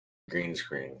Green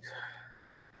screen.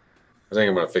 I think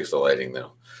I'm going to fix the lighting,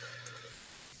 though.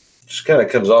 Just kind of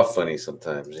comes off funny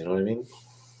sometimes, you know what I mean?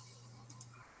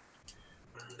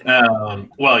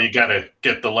 Well, you got to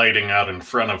get the lighting out in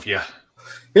front of you.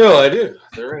 You know, I do.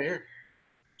 They're right here.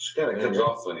 Just kind of comes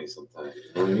off funny sometimes. You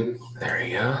know what I mean? There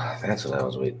you go. That's what I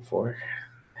was waiting for.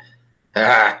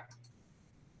 Ah,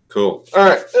 cool. All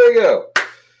right, there you go.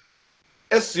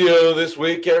 SEO this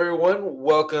week, everyone.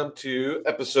 Welcome to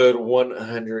episode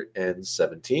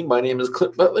 117. My name is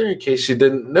Clint Butler, in case you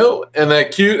didn't know. And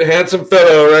that cute, handsome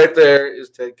fellow right there is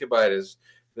Ted Kabitis,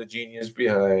 the genius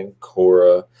behind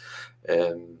Quora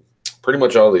and pretty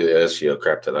much all the SEO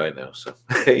crap that I know. So,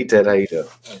 hey, Ted, how you doing?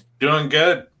 Doing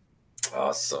good.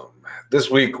 Awesome. This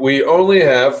week, we only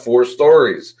have 4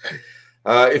 stories.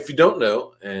 If you don't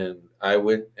know, and I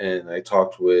went and I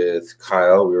talked with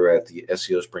Kyle. We were at the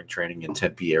SEO spring training in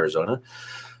Tempe, Arizona.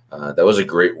 That was a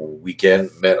great weekend.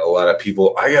 Met a lot of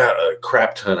people. I got a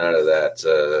crap ton out of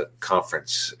that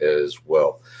conference as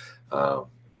well.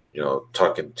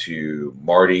 Talking to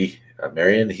Marty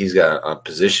Marion, he's got on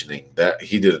positioning. That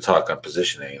he did a talk on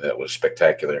positioning that was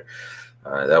spectacular.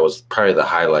 That was probably the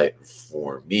highlight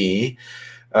for me.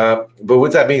 But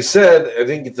with that being said, I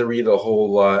didn't get to read a whole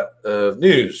lot of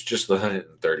news, just the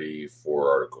 134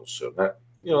 articles. So not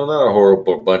a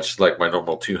horrible bunch like my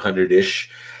normal 200-ish.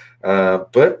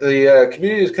 But the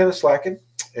community is kind of slacking,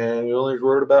 and we only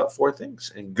wrote about 4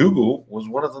 things. And Google was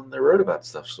one of them that wrote about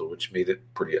stuff, which made it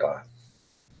pretty odd.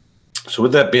 So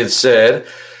with that being said,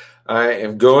 I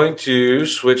am going to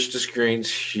switch to screens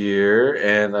here.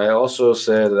 And I also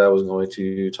said that I was going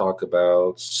to talk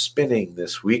about spinning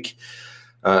this week.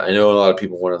 I know a lot of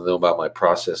people want to know about my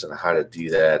process and how to do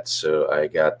that, so I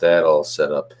got that all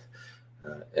set up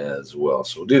as well.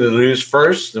 So we'll do the news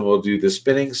first, then we'll do the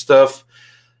spinning stuff,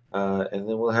 and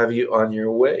then we'll have you on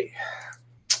your way.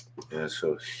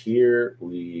 So here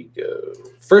we go.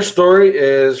 First story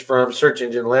is from Search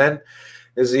Engine Land.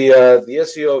 Is the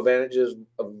SEO advantages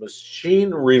of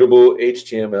machine-readable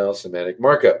HTML semantic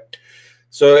markup.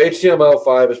 So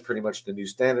HTML5 is pretty much the new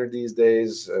standard these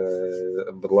days,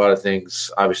 but a lot of things,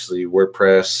 obviously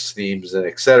WordPress, themes, and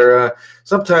etc.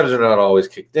 Sometimes they're not always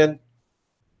kicked in.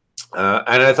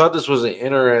 And I thought this was an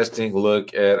interesting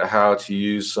look at how to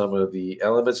use some of the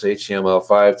elements of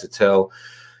HTML5 to tell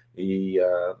the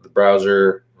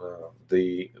browser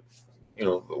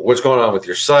what's going on with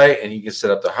your site, and you can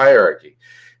set up the hierarchy.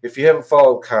 If you haven't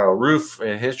followed Kyle Roof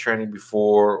and his training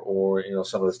before, or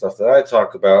some of the stuff that I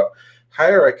talk about,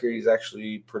 hierarchy is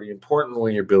actually pretty important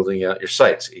when you're building out your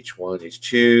sites, H1,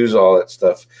 H2s, all that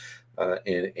stuff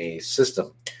in a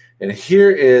system. And here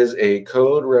is a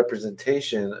code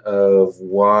representation of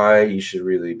why you should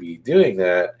really be doing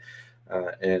that.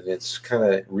 And it's kind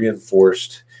of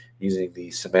reinforced using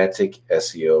the semantic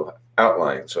SEO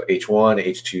outline. So H1,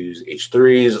 H2s,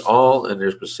 H3s, all in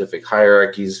their specific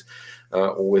hierarchies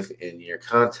within your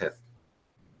content.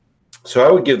 So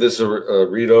I would give this a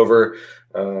read over.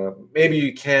 Maybe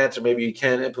you can't, or maybe you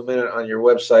can implement it on your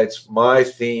websites. My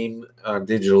theme on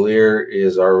Digital Ear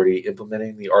is already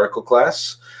implementing the article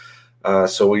class.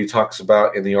 So what he talks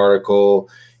about in the article,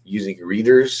 using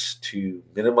readers to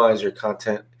minimize your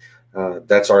content,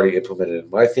 that's already implemented in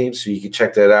my theme. So you can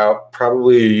check that out.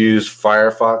 Probably use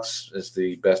Firefox as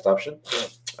the best option.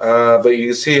 But you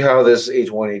can see how this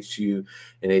H1, H2,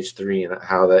 and H3 and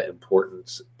how that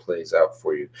importance plays out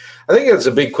for you. I think that's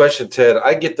a big question, Ted.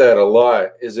 I get that a lot.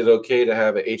 Is it okay to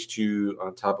have an H2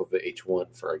 on top of an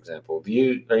H1, for example?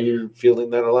 Are you feeling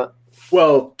that a lot?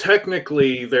 Well,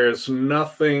 technically, there's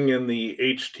nothing in the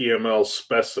HTML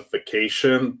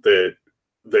specification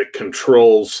that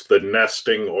controls the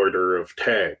nesting order of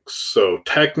tags. So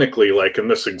technically, like in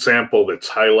this example that's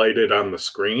highlighted on the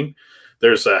screen,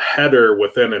 there's a header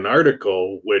within an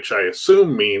article, which I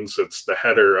assume means it's the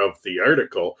header of the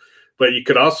article. But you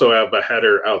could also have a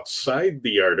header outside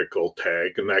the article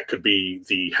tag, and that could be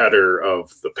the header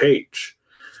of the page.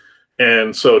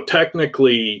 And so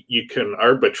technically, you can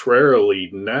arbitrarily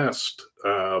nest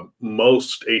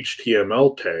most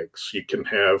HTML tags. You can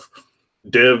have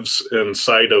divs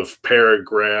inside of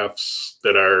paragraphs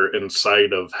that are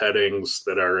inside of headings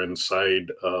that are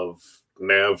inside of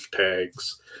nav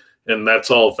tags, and that's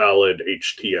all valid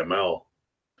HTML.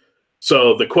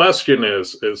 So the question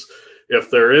is if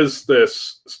there is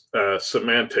this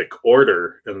semantic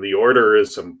order, and the order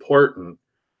is important,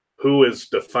 who is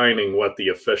defining what the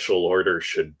official order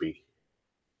should be?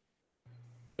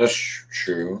 That's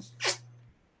true.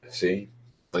 See?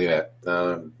 Look at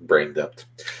that. Brain dumped.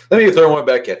 Let me throw one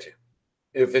back at you.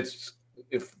 If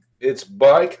it's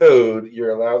by code,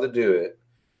 you're allowed to do it.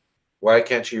 Why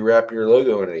can't you wrap your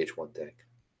logo in an H1 tag?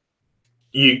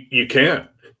 You can.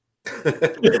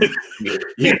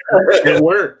 It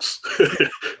works.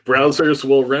 Browsers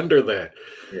will render that.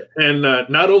 Yeah. And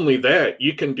not only that,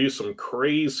 you can do some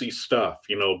crazy stuff.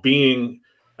 Being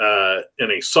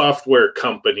in a software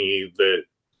company that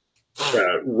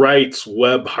writes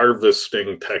web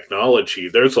harvesting technology,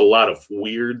 there's a lot of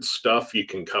weird stuff you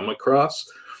can come across.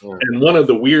 And one of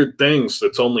the weird things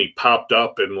that's only popped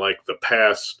up in like the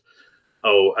past,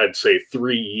 I'd say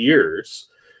 3 years,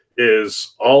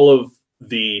 is all of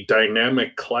the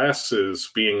dynamic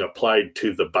classes being applied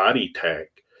to the body tag.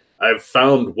 I've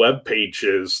found web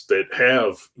pages that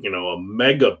have, a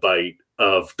megabyte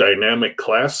of dynamic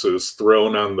classes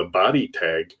thrown on the body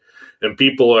tag. And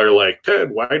people are like,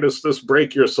 Ted, why does this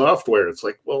break your software? It's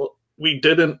like, well, we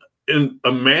didn't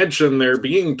imagine there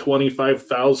being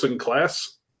 25,000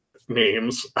 class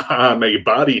names on a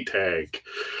body tag.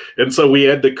 And so we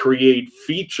had to create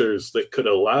features that could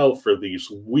allow for these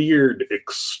weird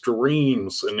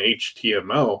extremes in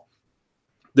HTML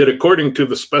that, according to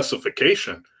the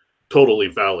specification, totally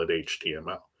valid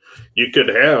HTML. You could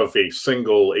have a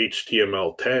single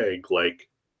HTML tag like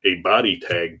a body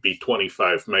tag be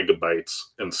 25 megabytes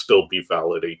and still be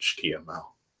valid HTML.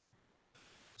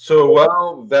 So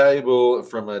while valuable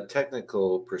from a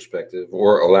technical perspective,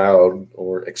 or allowed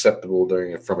or acceptable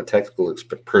from a technical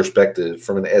perspective,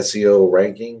 from an SEO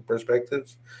ranking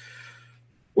perspective,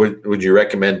 would you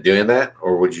recommend doing that,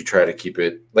 or would you try to keep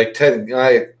it like Ted and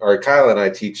I, or Kyle and I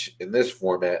teach in this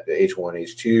format, the H1,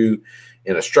 H2,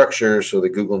 in a structure so that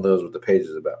Google knows what the page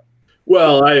is about?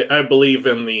 Well, I believe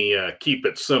in the keep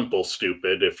it simple,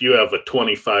 stupid. If you have a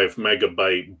 25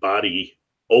 megabyte body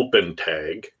open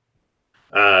tag,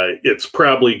 it's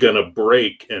probably going to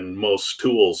break in most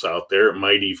tools out there. It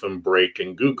might even break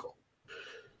in Google.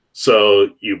 So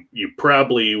you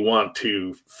probably want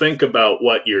to think about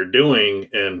what you're doing.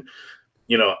 And,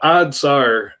 odds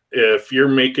are if you're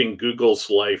making Google's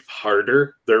life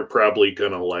harder, they're probably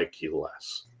going to like you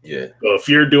less. Yeah. So if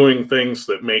you're doing things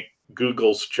that make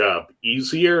Google's job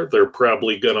easier, they're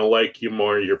probably going to like you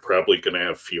more. You're probably going to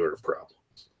have fewer problems.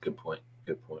 Good point.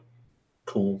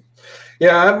 Cool.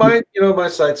 Yeah, I might, my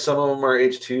sites, some of them are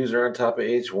H2s are on top of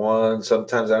H1.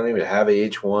 Sometimes I don't even have a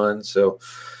H1. So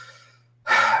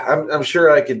I'm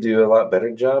sure I could do a lot better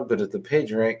job, but if the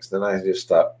page ranks, then I just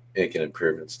stop making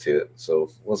improvements to it. So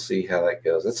we'll see how that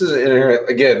goes. This is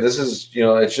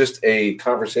it's just a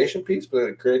conversation piece, but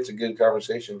it creates a good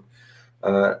conversation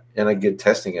and a good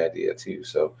testing idea too.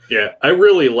 So yeah, I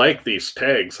really like these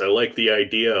tags. I like the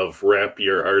idea of wrap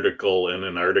your article in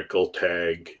an article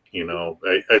tag.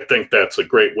 I think that's a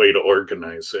great way to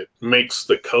organize it. Makes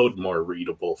the code more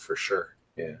readable for sure.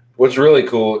 Yeah. What's really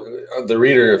cool, the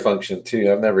reader function too.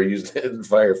 I've never used it in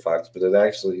Firefox, but it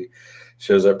actually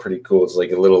shows up pretty cool. It's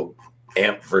like a little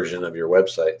AMP version of your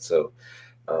website. So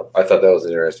I thought that was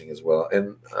interesting as well.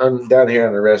 And down here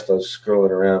on the rest, I was scrolling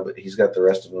around, but he's got the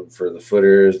rest of them for the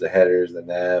footers, the headers, the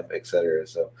nav, etc.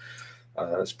 So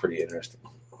that's pretty interesting.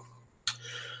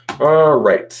 All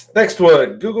right. Next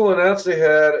one. Google announced they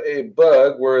had a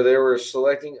bug where they were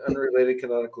selecting unrelated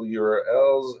canonical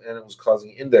URLs and it was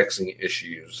causing indexing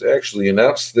issues. They actually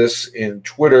announced this in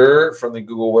Twitter from the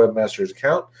Google Webmasters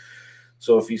account.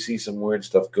 So if you see some weird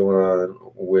stuff going on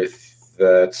with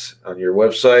that on your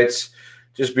websites,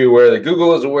 just be aware that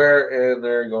Google is aware and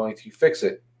they're going to fix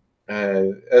it.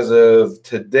 As of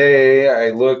today,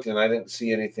 I looked and I didn't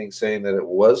see anything saying that it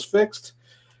was fixed.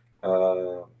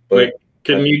 But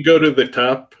can you go to the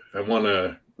top? I want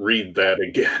to read that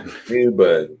again.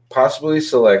 But possibly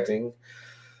selecting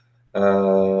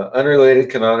unrelated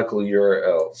canonical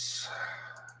URLs.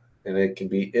 And it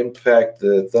can impact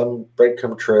the thumb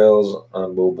breadcrumb trails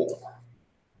on mobile.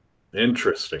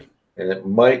 Interesting. And it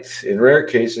might, in rare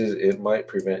cases, it might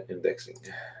prevent indexing.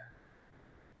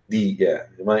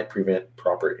 It might prevent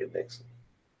proper indexing.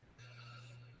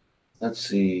 Let's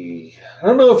see. I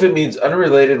don't know if it means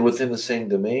unrelated within the same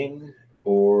domain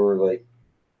or like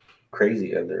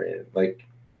crazy unrelated, like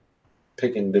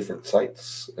picking different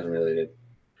sites unrelated.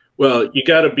 Well, you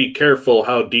got to be careful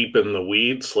how deep in the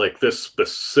weeds. Like this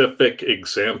specific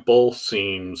example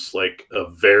seems like a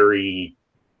very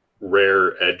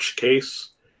rare edge case.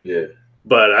 Yeah.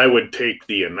 But I would take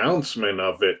the announcement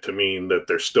of it to mean that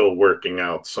they're still working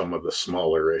out some of the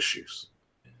smaller issues.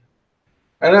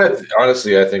 And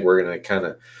honestly, I think we're going to kind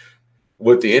of,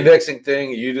 with the indexing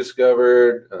thing you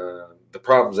discovered, the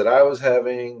problems that I was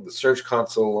having, the Search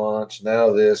Console launch,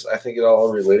 now this, I think it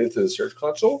all related to the Search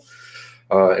Console.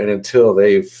 And until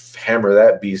they hammer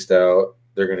that beast out,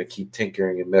 they're going to keep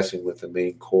tinkering and messing with the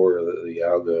main core of the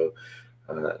algo.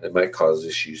 It might cause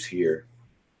issues here.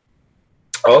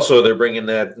 Also, they're bringing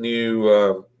that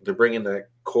new they're bringing that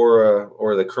Cora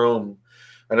or the Chrome.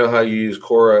 I know how you use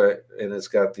Cora, and it's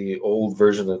got the old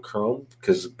version of Chrome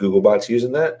because Googlebot's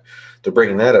using that. They're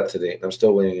bringing that up to date. I'm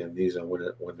still waiting on these on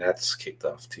when that's kicked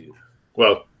off too.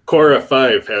 Well, Cora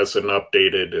 5 has an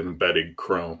updated embedded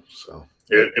Chrome, so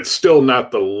it's still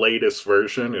not the latest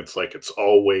version. It's like it's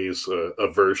always a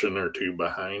version or two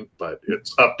behind, but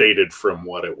it's updated from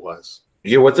what it was.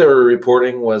 Yeah, what they were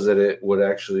reporting was that it would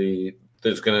actually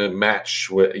it's going to match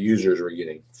what users were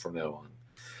getting from now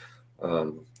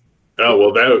on. Oh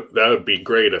well, that would be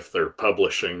great if they're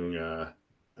publishing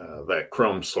that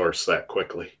Chrome source that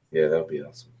quickly. Yeah, that would be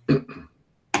awesome.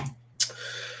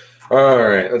 All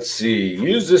right, let's see.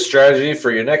 Use this strategy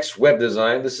for your next web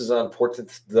design. This is on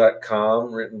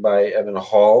portent.com, written by Evan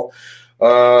Hall.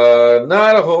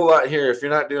 Not a whole lot here. If you're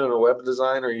not doing a web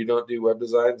design or you don't do web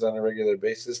designs on a regular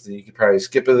basis, then you could probably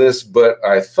skip this. But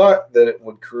I thought that it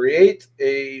would create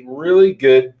a really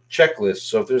good checklist.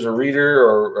 So if there's a reader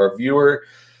or viewer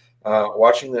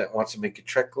watching that wants to make a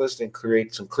checklist and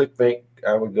create some clickbait,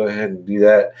 I would go ahead and do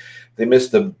that. They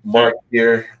missed the mark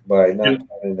here by not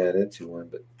putting that into one.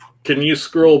 But can you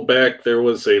scroll back? There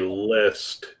was a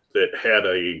list that had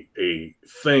a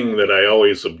thing that I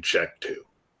always object to.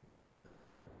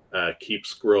 Keep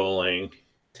scrolling.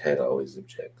 Ted always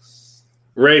objects.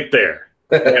 Right there.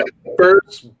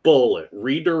 First bullet,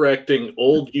 redirecting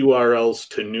old URLs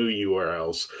to new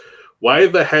URLs. Why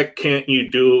the heck can't you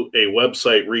do a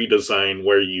website redesign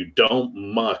where you don't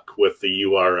muck with the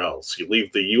URLs? You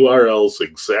leave the URLs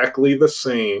exactly the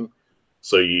same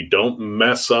so you don't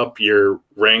mess up your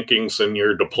rankings and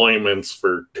your deployments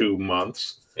for 2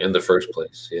 months. In the first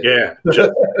place. Yeah.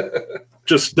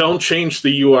 Just don't change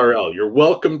the URL. You're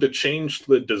welcome to change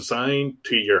the design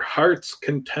to your heart's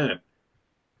content.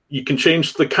 You can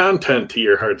change the content to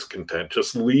your heart's content.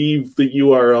 Just leave the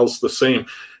URLs the same.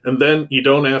 And then you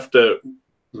don't have to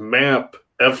map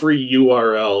every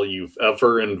URL you've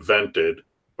ever invented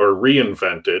or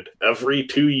reinvented every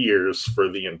 2 years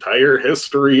for the entire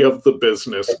history of the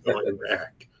business going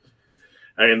back.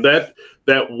 And that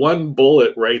one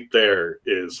bullet right there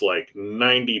is like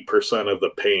 90% of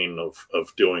the pain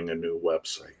of doing a new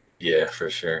website. Yeah, for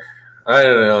sure. I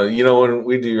don't know. You know, when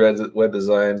we do web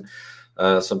design,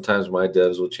 sometimes my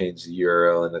devs will change the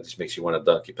URL, and that just makes you want to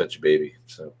donkey punch your baby.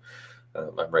 So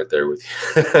I'm right there with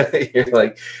you. You're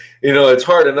like, you know, it's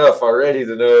hard enough already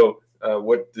to know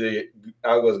what the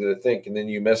algo is going to think, and then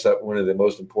you mess up one of the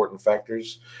most important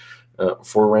factors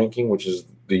for ranking, which is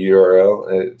the URL.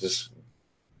 And it just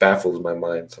baffles my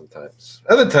mind sometimes.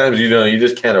 Other times, you know, you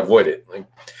just can't avoid it.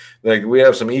 Like we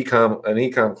have an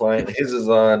e-com client. His is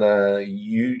on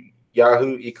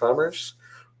Yahoo e-commerce.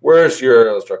 Worst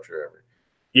URL structure ever.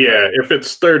 Yeah, if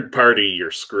it's third party, you're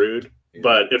screwed. Yeah.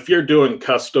 But if you're doing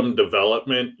custom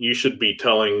development, you should be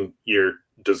telling your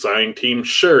design team,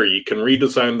 sure, you can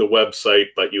redesign the website,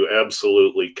 but you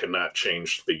absolutely cannot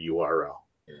change the URL.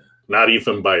 Yeah. Not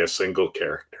even by a single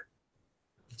character.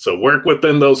 So work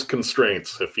within those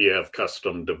constraints if you have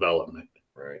custom development.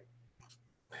 Right.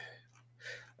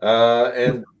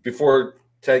 And before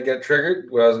Ted got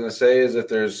triggered, what I was going to say is if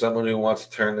there's someone who wants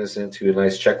to turn this into a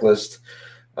nice checklist,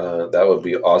 that would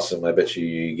be awesome. I bet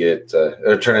you get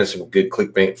or turn in some good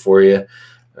clickbait for you.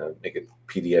 Make a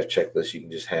PDF checklist you can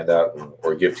just hand out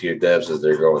or give to your devs as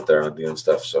they're going there and doing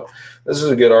stuff. So this is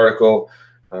a good article.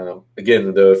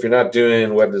 Again, though, if you're not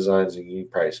doing web designs, you can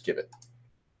probably skip it.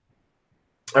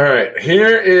 All right,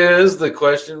 here is the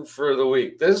question for the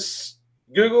week.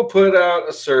 Google put out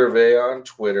a survey on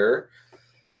Twitter.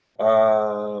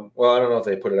 Well, I don't know if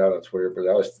they put it out on Twitter, but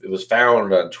it was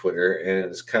found on Twitter, and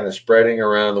it's kind of spreading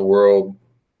around the world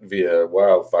via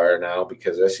wildfire now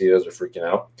because SEOs are freaking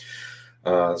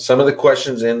out. Some of the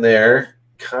questions in there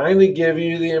kind of give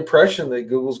you the impression that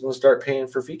Google's going to start paying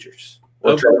for features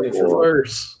or charging for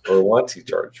or want to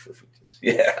charge for features.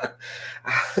 Yeah.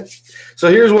 So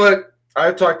here's what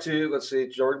I've talked to, let's say,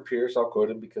 Jordan Pierce. I'll quote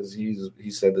him because he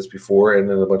said this before, and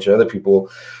then a bunch of other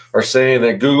people are saying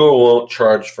that Google won't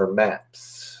charge for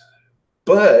maps.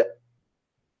 But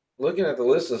looking at the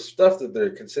list of stuff that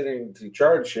they're considering to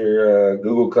charge here,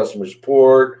 Google customer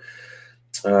support,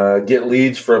 get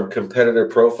leads from competitor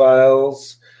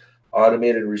profiles,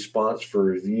 automated response for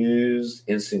reviews,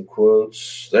 instant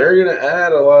quotes. They're going to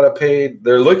add a lot of paid.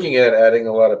 They're looking at adding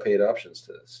a lot of paid options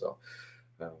to this. So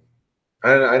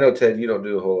I know, Ted, you don't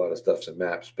do a whole lot of stuff in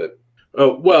maps, but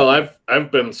well,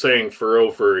 I've been saying for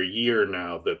over a year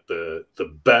now that the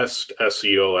best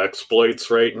SEO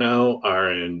exploits right now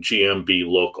are in GMB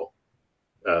local.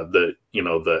 The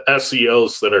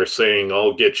SEOs that are saying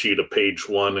I'll get you to page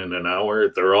 1 in an hour,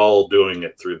 they're all doing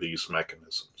it through these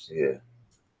mechanisms. Yeah.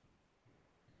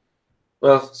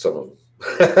 Well, some of them.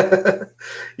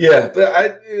 Yeah, but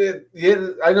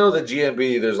I know the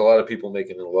GMB. There's a lot of people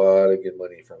making a lot of good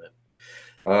money from it.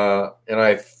 And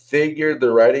I figured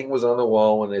the writing was on the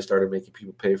wall when they started making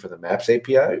people pay for the Maps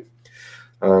API.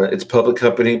 It's a public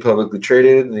company, publicly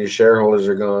traded, and these shareholders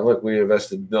are going, look, we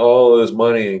invested all this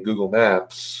money in Google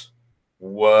Maps.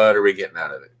 What are we getting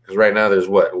out of it? Because right now there's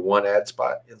one ad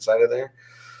spot inside of there,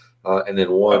 and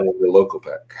then one in the local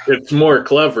pack. It's more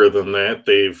clever than that.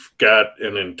 They've got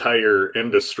an entire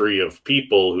industry of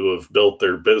people who have built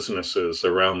their businesses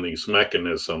around these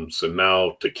mechanisms, and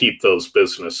now to keep those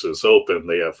businesses open,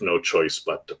 they have no choice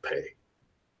but to pay.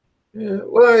 Yeah,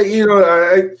 well,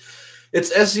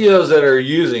 it's SEOs that are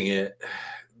using it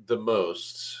the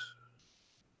most,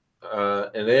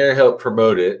 and they help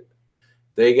promote it.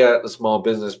 They got the small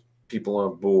business people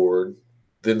on board.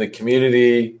 Then the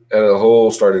community as a whole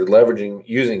started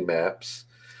using Maps,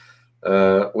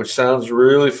 which sounds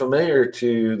really familiar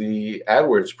to the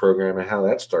AdWords program and how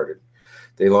that started.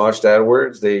 They launched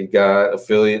AdWords. They got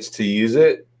affiliates to use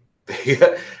it.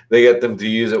 They got them to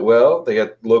use it well. They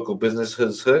got local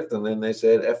businesses hooked, and then they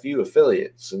said, F you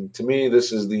affiliates. And to me,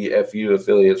 this is the F you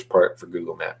affiliates part for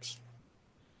Google Maps.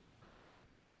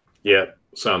 Yeah,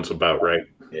 sounds about right.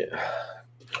 Yeah.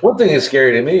 One thing that's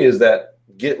scary to me is that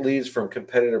get leads from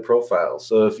competitor profiles.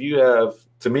 So if you have,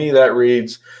 to me, that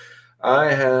reads,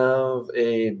 I have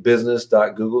a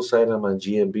business.google site on my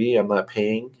GMB. I'm not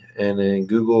paying. And then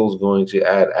Google is going to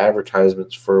add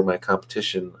advertisements for my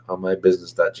competition on my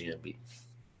business.gmb.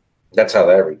 That's how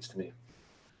that reads to me.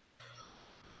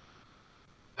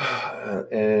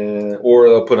 Or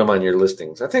they'll put them on your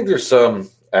listings. I think there's some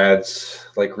ads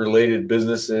like related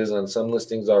businesses on some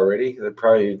listings already. They're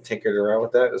probably tinkered around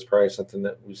with that. That's probably something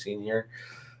that we've seen here.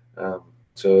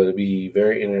 So it'll be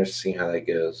very interesting how that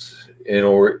goes.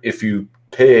 Or if you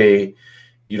pay,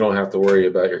 you don't have to worry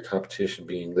about your competition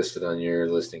being listed on your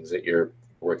listings that you're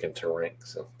working to rank.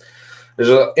 So there's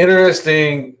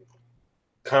interesting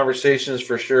conversations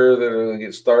for sure that are going to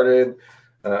get started.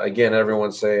 Again,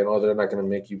 everyone's saying, oh, they're not going to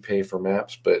make you pay for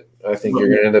Maps, but I think you're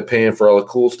going to end up paying for all the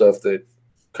cool stuff that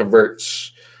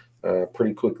converts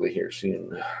pretty quickly here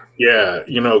soon. Yeah,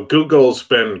 Google's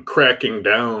been cracking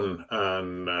down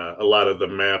on a lot of the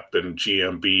map and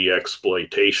GMB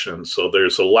exploitation, so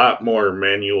there's a lot more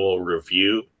manual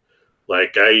review.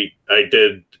 Like I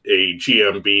did a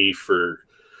GMB for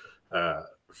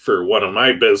one of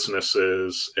my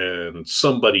businesses, and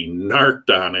somebody narked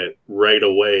on it right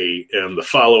away. And the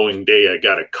following day, I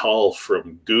got a call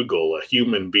from Google. A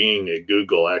human being at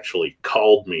Google actually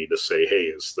called me to say, hey,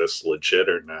 is this legit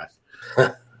or not?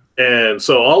 And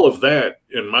so all of that,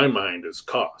 in my mind, is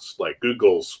cost. Like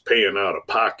Google's paying out of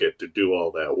pocket to do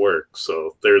all that work.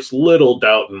 So there's little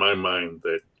doubt in my mind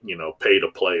that, pay to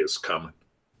play is coming.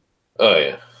 Oh,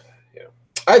 yeah.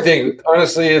 I think,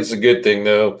 honestly, it's a good thing,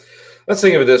 though. Let's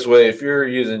think of it this way. If you're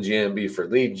using GMB for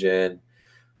lead gen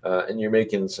and you're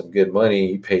making some good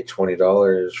money, you pay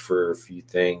 $20 for a few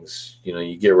things.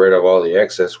 You get rid of all the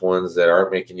excess ones that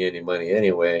aren't making you any money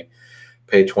anyway.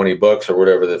 Pay $20 or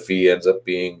whatever the fee ends up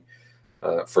being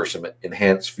for some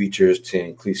enhanced features to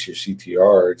increase your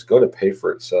CTR. It's going to pay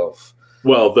for itself.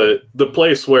 Well, the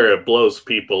place where it blows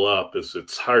people up is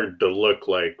it's hard to look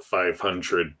like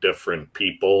 500 different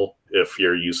people if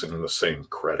you're using the same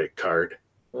credit card.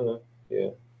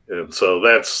 Yeah. And so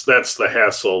that's the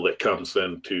hassle that comes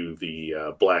into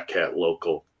the Black Hat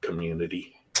local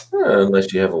community.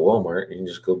 Unless you have a Walmart, you can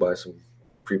just go buy some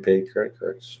prepaid credit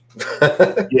cards.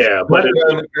 Yeah, but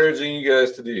I'm encouraging you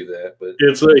guys to do that. But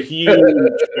it's a huge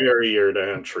barrier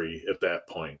to entry at that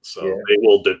point. So they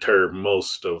will deter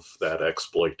most of that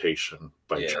exploitation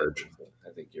by charging.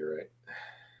 I think you're right.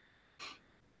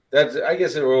 I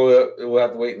guess we'll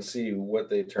have to wait and see what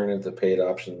they turn into paid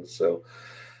options. So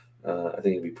I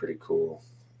think it'd be pretty cool.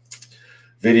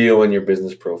 Video on your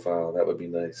business profile, that would be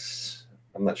nice.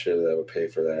 I'm not sure that I would pay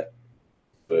for that,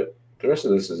 but the rest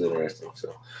of this is interesting.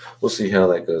 So we'll see how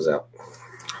that goes out.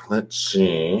 Let's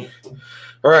see.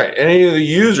 All right. Any of the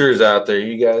users out there,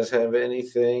 you guys have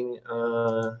anything,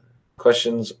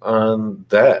 questions on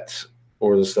that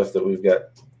or the stuff that we've got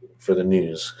for the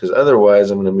news? Because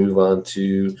otherwise, I'm going to move on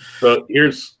to. So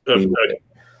here's a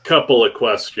couple of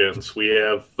questions. We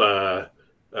have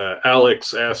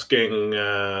Alex asking,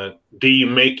 do you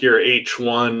make your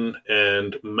H1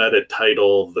 and meta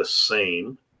title the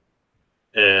same?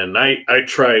 And I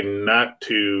try not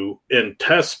to. In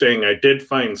testing, I did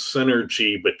find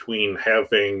synergy between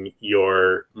having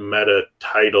your meta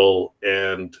title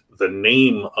and the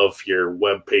name of your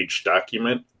web page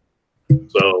document.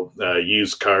 So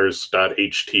use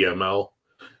cars.html.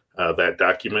 that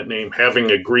document name.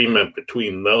 Having agreement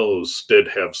between those did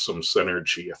have some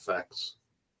synergy effects.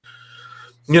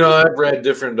 I've read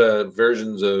different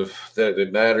versions of that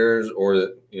it matters, or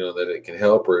that that it can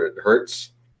help or it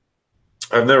hurts.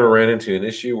 I've never ran into an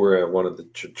issue where I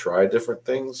wanted to try different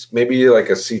things. Maybe like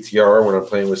a CTR, when I'm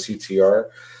playing with CTR,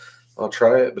 I'll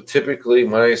try it. But typically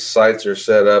my sites are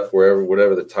set up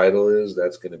whatever the title is,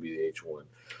 that's going to be the H1,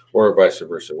 or vice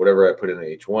versa. Whatever I put in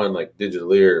H1, like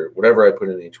Digitally, whatever I put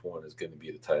in H1 is going to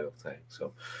be the title thing.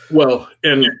 So, well,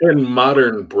 in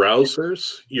modern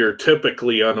browsers, you're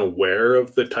typically unaware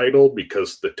of the title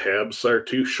because the tabs are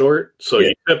too short. So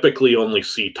you typically only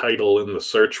see title in the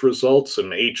search results,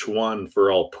 and H1,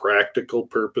 for all practical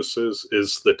purposes,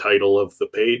 is the title of the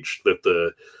page that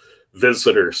the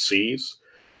visitor sees.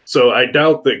 So I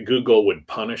doubt that Google would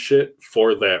punish it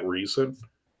for that reason.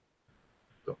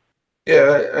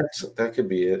 Yeah, that could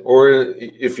be it. Or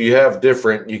if you have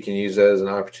different, you can use that as an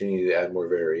opportunity to add more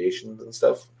variations and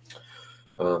stuff.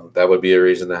 That would be a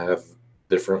reason to have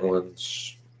different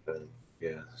ones.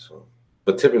 Yeah. So,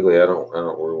 but typically, I don't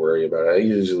worry about it. I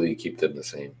usually keep them the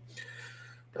same.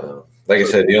 Like I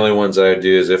said, the only ones I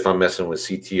do is if I'm messing with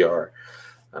CTR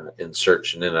in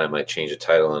search, and then I might change the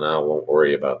title, and I won't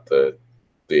worry about the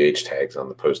H tags on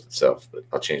the post itself, but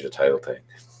I'll change the title tag.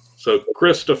 So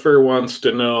Christopher wants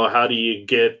to know, how do you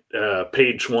get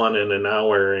page one in an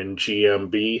hour in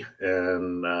GMB?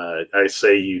 And I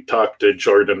say you talk to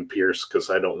Jordan Pierce, because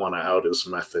I don't want to out his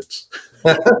methods.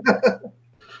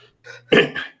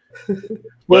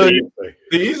 Well, the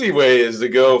easy way is to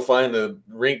go find a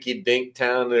rinky-dink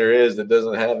town there is that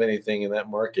doesn't have anything in that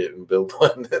market and build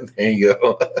one. And there you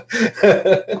go.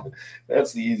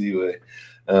 That's the easy way.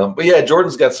 But yeah,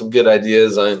 Jordan's got some good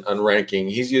ideas on ranking.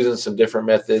 He's using some different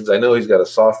methods. I know he's got a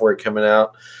software coming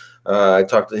out. I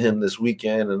talked to him this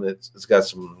weekend, and it's got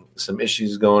some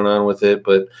issues going on with it.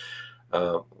 But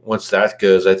once that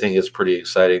goes, I think it's pretty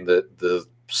exciting. That the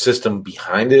system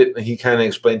behind it, he kind of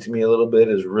explained to me a little bit,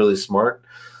 is really smart.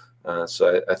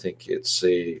 So I think it's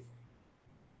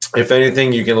if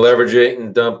anything, you can leverage it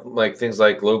and dump like things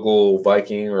like Local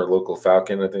Viking or Local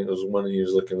Falcon. I think it was one he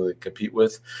was looking to compete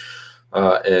with.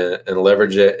 And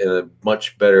leverage it in a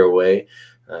much better way.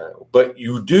 But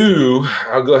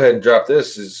I'll go ahead and drop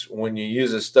this, is when you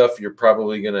use this stuff, you're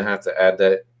probably going to have to add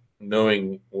that,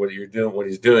 knowing what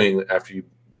he's doing after you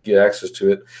get access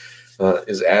to it,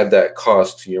 is add that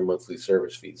cost to your monthly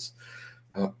service fees.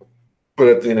 But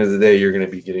at the end of the day, you're going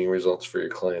to be getting results for your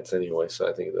clients anyway, so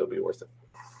I think that'll be worth it.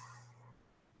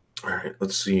 All right,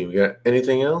 let's see. We got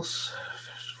anything else?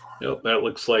 Nope, that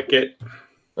looks like it.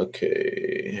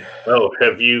 Okay. Oh,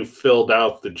 have you filled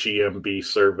out the GMB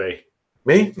survey?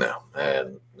 Me? No.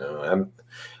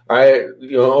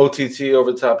 OTT,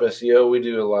 over the top SEO. We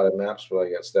do a lot of maps, but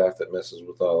I got staff that messes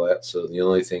with all that. So the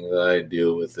only thing that I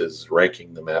deal with is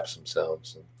ranking the maps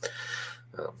themselves. And,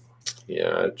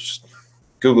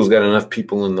 Google's got enough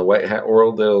people in the white hat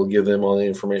world that'll give them all the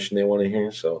information they want to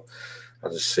hear. So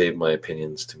I'll just save my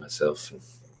opinions to myself and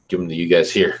give them to you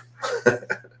guys here.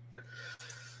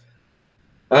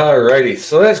 All righty,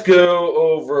 so let's go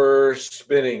over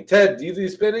spinning. Ted, do you do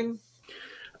spinning?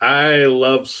 I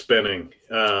love spinning.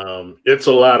 It's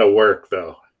a lot of work,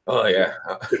 though. Oh yeah,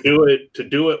 to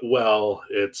do it well,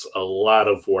 it's a lot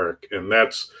of work, and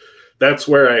that's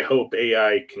where I hope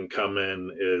AI can come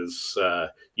in, is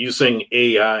using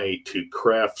AI to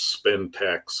craft spin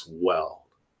text well.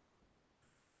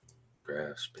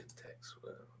 Craft spin text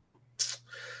well.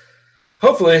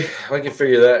 Hopefully, I can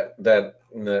figure that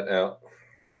out.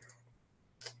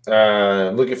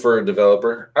 Looking for a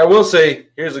developer. I will say,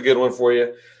 here's a good one for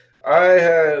you.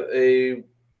 I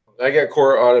got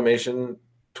Core Automation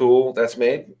tool that's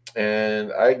made,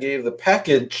 and I gave the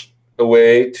package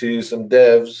away to some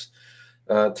devs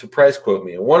to price quote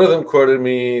me. And one of them quoted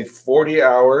me 40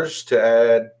 hours to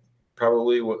add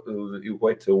probably what you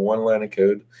equate to one line of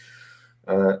code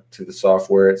to the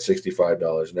software at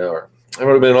 $65 an hour. It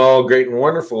would have been all great and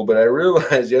wonderful, but I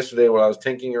realized yesterday when I was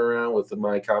tinkering around with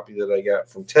my copy that I got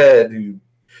from Ted, who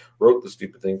wrote the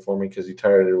stupid thing for me because he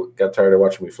got tired of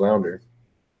watching me flounder,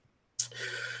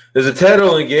 is that Ted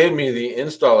only gave me the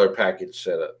installer package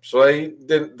setup. So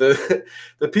the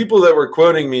people that were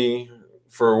quoting me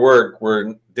for work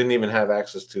didn't even have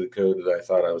access to the code that I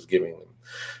thought I was giving them.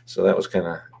 So that was kind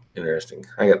of interesting.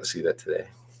 I got to see that today.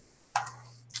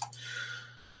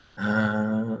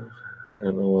 I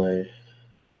don't know why.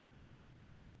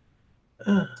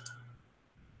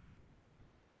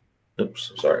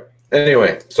 Oops, sorry.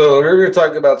 Anyway, so we're going to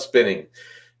talk about spinning.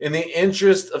 In the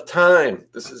interest of time,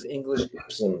 this is English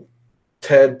Gibson.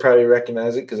 Ted probably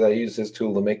recognize it because I use his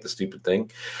tool to make the stupid thing.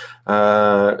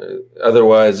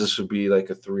 Otherwise, this would be like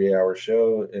a 3-hour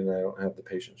show, and I don't have the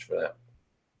patience for that.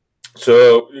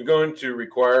 So you're going to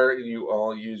require you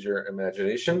all use your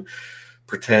imagination.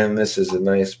 Pretend this is a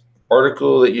nice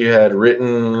article that you had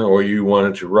written or you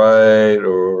wanted to write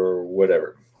or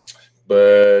whatever.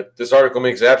 But this article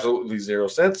makes absolutely zero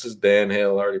sense, as Dan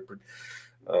Hale already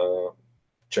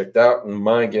checked out. And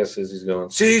my guess is he's going,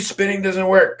 see, spinning doesn't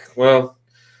work. Well,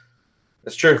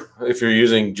 that's true. If you're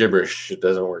using gibberish, it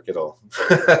doesn't work at all.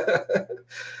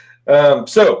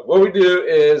 So what we do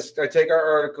is I take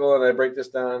our article and I break this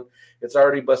down. It's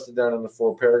already busted down into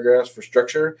 4 paragraphs for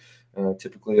structure.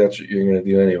 Typically, that's what you're going to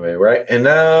do anyway, right? And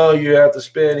now you have to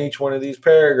spin each one of these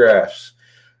paragraphs.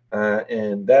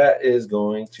 And that is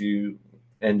going to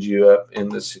end you up in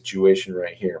this situation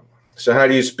right here. So how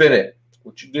do you spin it?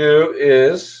 What you do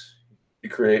is you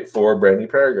create 4 brand new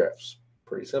paragraphs.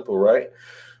 Pretty simple, right?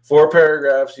 4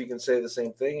 paragraphs. You can say the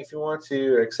same thing if you want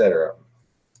to, etc.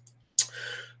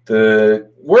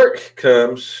 The work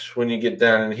comes when you get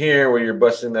down in here where you're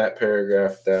busting that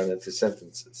paragraph down into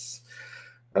sentences.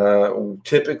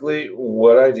 Typically,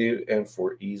 what I do, and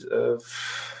for ease of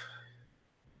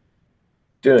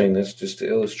doing this, just to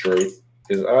illustrate,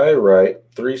 is I write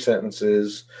 3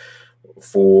 sentences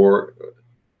for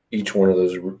each one of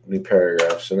those new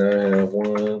paragraphs. So now I have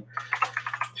 1,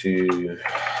 2,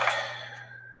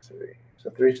 3. So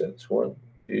 3 sentences. 1,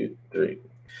 2, 3.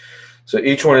 So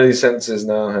each one of these sentences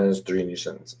now has 3 new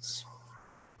sentences.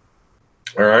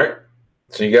 All right.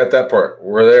 So you got that part.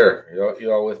 We're there.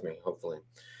 You all with me, hopefully.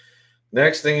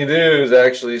 Next thing you do is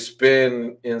actually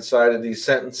spin inside of these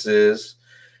sentences.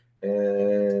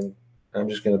 And I'm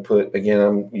just going to put, again,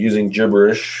 I'm using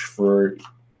gibberish for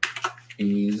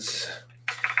ease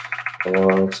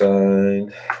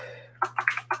alongside.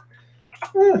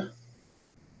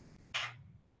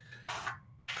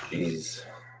 Jeez.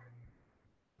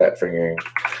 Fat fingering.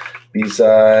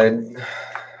 Besides.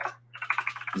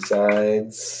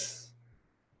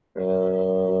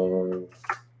 And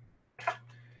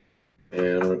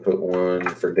I'm going to put one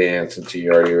for Dan since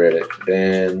you already read it.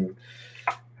 Dan.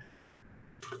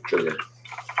 Trigger.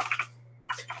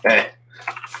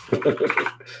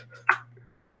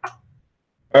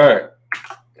 All right.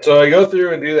 So I go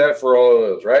through and do that for all of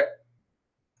those, right?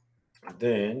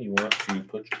 Then you want to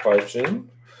put your pipes in.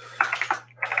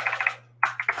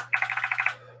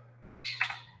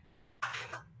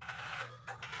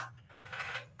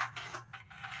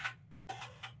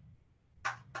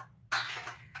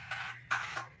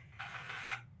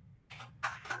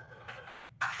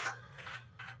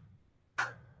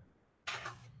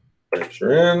 Pipes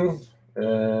are in. And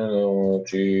I want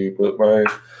to put my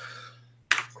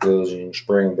closing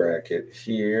spring bracket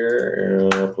here,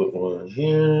 and I'll put one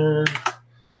here.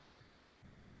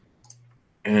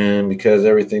 And because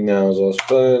everything now is all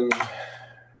spun.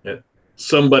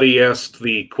 Somebody asked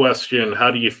the question, how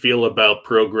do you feel about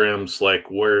programs like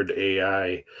Word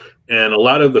AI? And a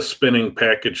lot of the spinning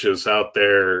packages out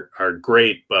there are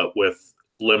great, but with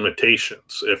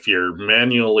limitations. If you're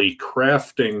manually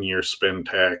crafting your spin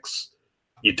tacks,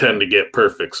 you tend to get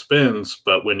perfect spins,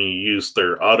 but when you use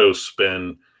their auto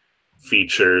spin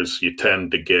features, you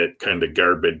tend to get kind of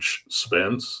garbage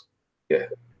spins. Yeah.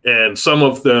 And some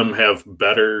of them have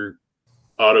better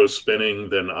auto spinning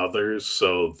than others,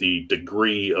 so the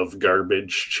degree of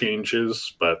garbage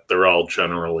changes, but they're all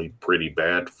generally pretty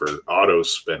bad for auto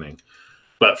spinning.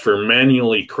 But for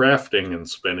manually crafting and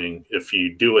spinning, if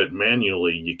you do it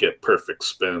manually, you get perfect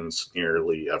spins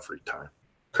nearly every time.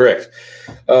 Correct.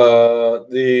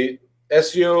 The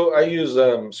SEO, I use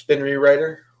Spin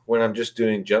Rewriter when I'm just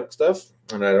doing junk stuff,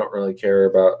 and I don't really care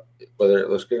about whether it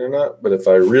looks good or not. But if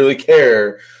I really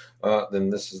care, then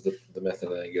this is the method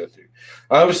that I go through.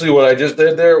 Obviously, what I just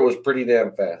did there was pretty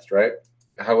damn fast, right?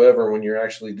 However, when you're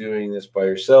actually doing this by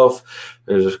yourself,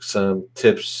 there's some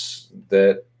tips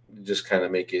that just kind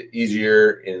of make it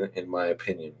easier, in my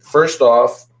opinion. First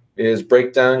off is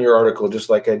break down your article just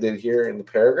like I did here in the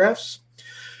paragraphs.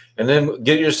 And then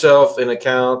get yourself an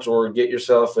account or get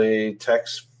yourself a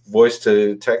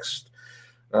voice-to-text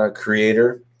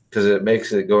creator, because it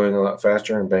makes it going a lot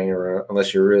faster and banging around,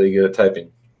 unless you're really good at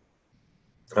typing.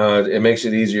 It makes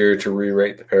it easier to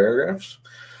rewrite the paragraphs.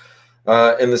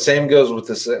 And the same goes with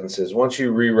the sentences. Once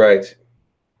you rewrite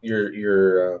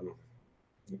your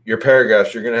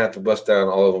paragraphs, you're going to have to bust down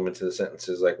all of them into the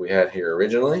sentences like we had here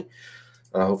originally.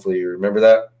 Hopefully you remember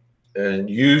that. And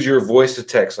use your voice to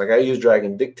text. Like I use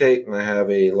Dragon Dictate, and I have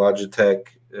a Logitech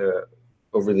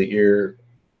over-the-ear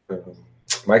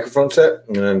microphone set,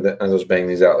 and I just bang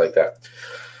these out like that.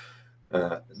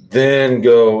 Then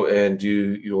go and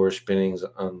do your spinnings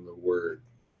on the word.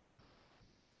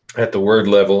 At the word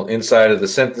level, inside of the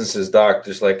sentences doc,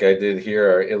 just like I did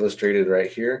here, are illustrated right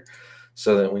here,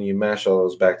 so that when you mash all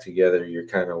those back together, you're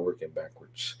kind of working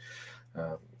backwards.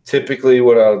 Typically,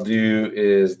 what I'll do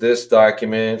is this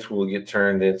document will get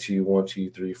turned into 1, 2,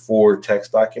 3, 4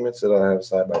 text documents that I'll have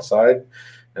side by side,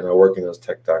 and I'll work in those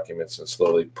text documents and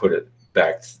slowly put it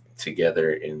back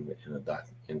together into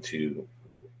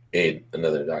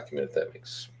another document.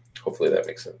 Hopefully that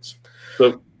makes sense.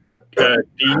 So, do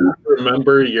you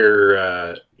remember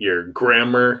your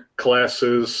grammar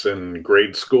classes in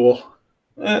grade school?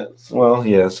 Well,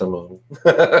 yeah, some of them.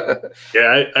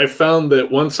 Yeah, I found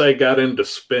that once I got into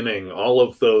spinning, all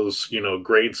of those,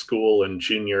 grade school and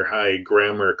junior high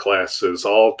grammar classes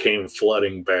all came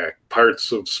flooding back,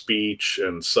 parts of speech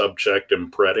and subject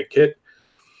and predicate.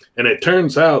 And it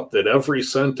turns out that every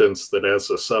sentence that has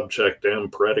a subject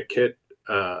and predicate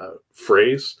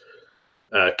phrase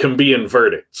can be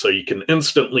inverted. So you can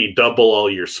instantly double all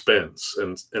your spins.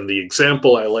 And the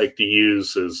example I like to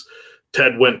use is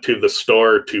Ted went to the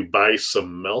store to buy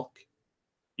some milk.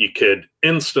 You could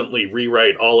instantly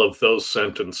rewrite all of those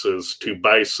sentences to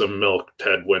buy some milk.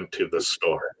 Ted went to the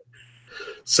store.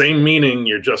 Same meaning,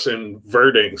 you're just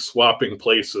inverting, swapping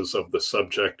places of the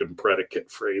subject and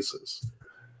predicate phrases.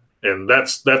 And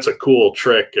that's a cool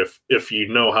trick if you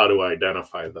know how to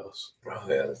identify those. Oh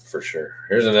yeah, for sure.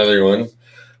 Here's another one.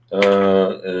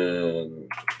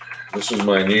 And this is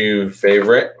my new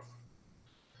favorite.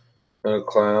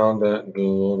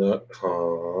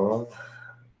 Cloud.google.com.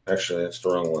 Actually, that's the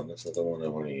wrong one. That's not the one I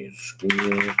want to use.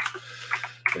 Google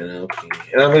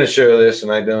NLP. And I'm going to show this,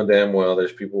 and I know damn well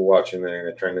there's people watching there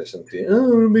and trying to say,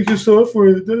 oh, make a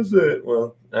software that does that.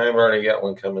 Well, I've already got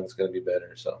one coming. It's going to be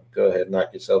better. So go ahead and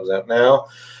knock yourselves out now.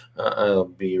 I'll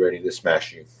be ready to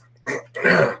smash you.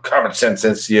 Common sense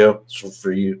SEO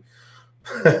for you.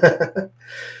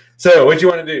 So what you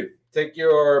want to do? Take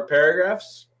your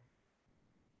paragraphs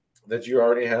that you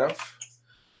already have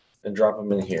and drop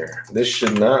them in here. This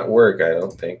should not work, I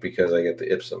don't think, because I get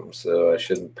the ipsum, so I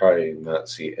should probably not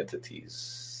see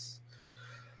entities.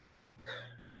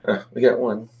 We got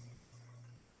one.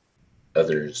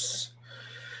 Others.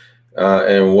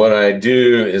 And what I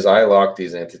do is I lock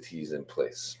these entities in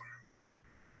place.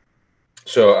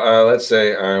 So let's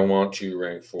say I want to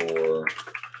rank for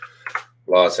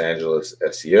Los Angeles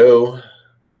SEO.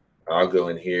 I'll go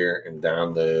in here and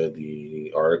download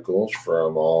the articles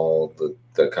from all the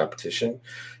competition,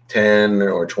 10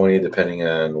 or 20, depending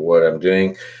on what I'm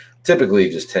doing. Typically,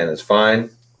 just 10 is fine.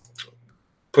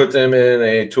 Put them in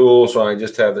a tool so I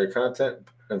just have their content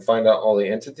and find out all the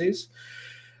entities.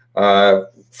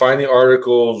 Find the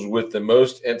articles with the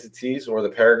most entities or the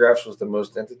paragraphs with the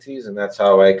most entities, and that's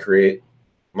how I create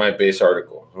my base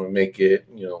article. I'm gonna make it,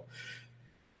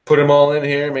 put them all in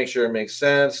here, make sure it makes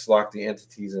sense, lock the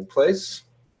entities in place.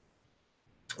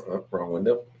 Oh, wrong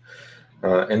window.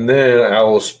 And then I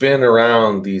will spin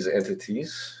around these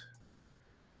entities.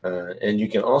 And you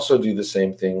can also do the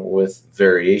same thing with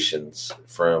variations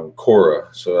from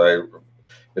Quora. So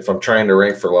if I'm trying to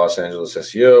rank for Los Angeles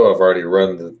SEO, I've already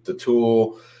run the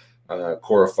tool.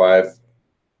 Quora 5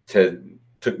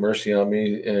 took mercy on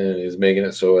me and is making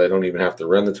it so I don't even have to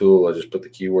run the tool. I just put the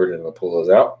keyword and it'll pull those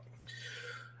out.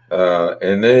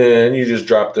 And then you just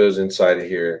drop those inside of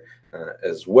here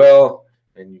as well,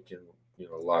 and you can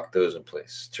lock those in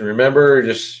place. To remember,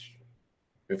 if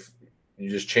you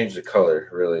just change the color,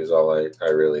 really is all I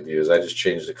really do. Is I just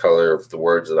change the color of the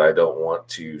words that I don't want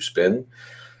to spin,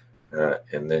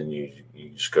 and then you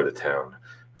just go to town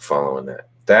following that.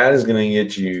 That is going to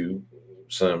get you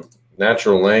some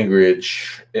natural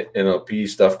language NLP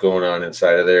stuff going on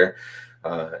inside of there,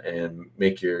 and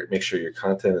make sure your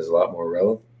content is a lot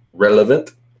more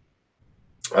relevant.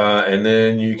 And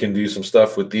then you can do some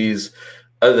stuff with these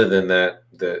other than that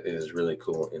is really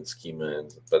cool in schema,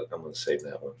 but I'm going to save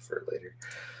that one for later.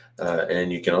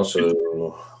 And you can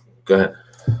also go ahead.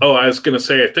 Oh, I was going to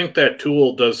say, I think that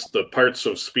tool does the parts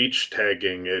of speech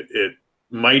tagging. It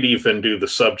might even do the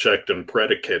subject and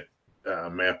predicate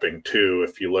mapping too,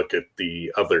 if you look at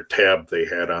the other tab they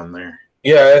had on there.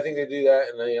 Yeah, I think they do that,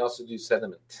 and they also do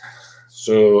sentiment.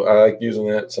 So I like using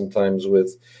that sometimes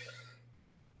with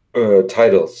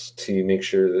titles to make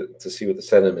sure to see what the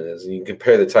sentiment is. And you can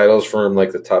compare the titles from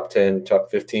like the top 10,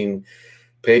 top 15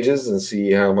 pages and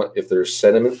see how much, if there's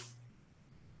sentiment.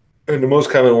 And the most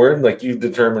common word, like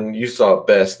you saw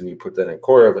best and you put that in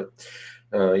Quora, but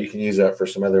you can use that for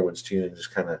some other ones too and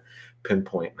just kind of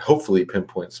hopefully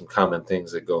pinpoint some common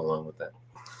things that go along with that.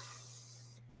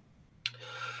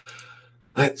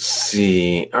 Let's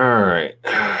see. All right.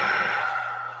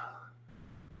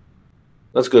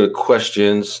 Let's go to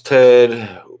questions.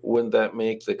 Ted, wouldn't that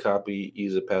make the copy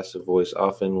use a passive voice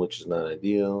often, which is not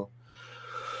ideal?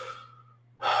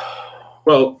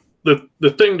 Well,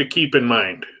 the thing to keep in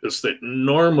mind is that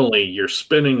normally you're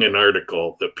spinning an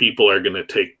article that people are going to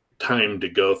take time to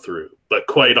go through. But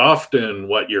quite often,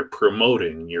 what you're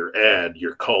promoting, your ad,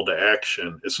 your call to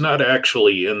action, is not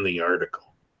actually in the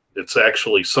article. It's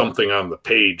actually something on the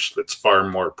page that's far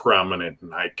more prominent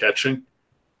and eye catching.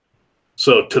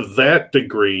 So, to that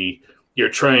degree, you're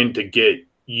trying to get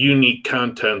unique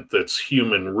content that's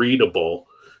human readable,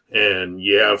 and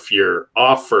you have your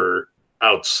offer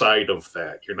outside of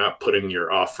that. You're not putting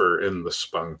your offer in the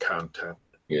spun content.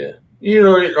 Yeah.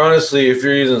 Honestly, if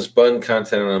you're using spun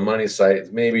content on a money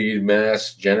site, maybe you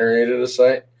mass generated a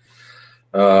site,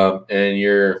 and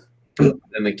you're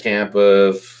in the camp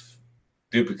of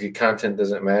duplicate content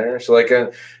doesn't matter. So, like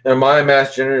on my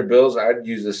mass generated bills, I'd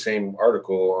use the same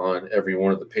article on every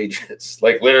one of the pages,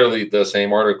 like literally the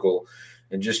same article,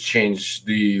 and just change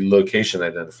the location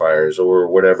identifiers or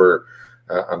whatever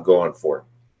I'm going for.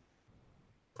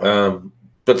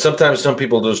 But sometimes some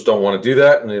people just don't want to do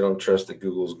that, and they don't trust that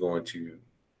Google's going to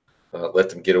let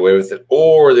them get away with it,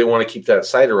 or they want to keep that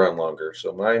site around longer.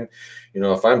 So mine,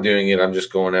 if I'm doing it, I'm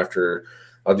just going after,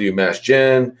 I'll do mass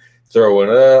gen, throw it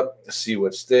up, see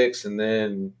what sticks, and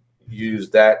then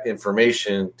use that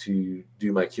information to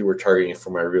do my keyword targeting for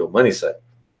my real money site.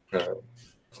 Yeah.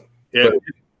 But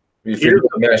if you're doing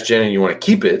mass gen and you want to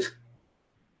keep it,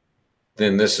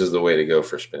 then this is the way to go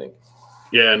for spinning.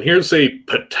 Yeah, and here's a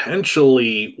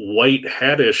potentially white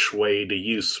hattish way to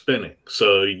use spinning.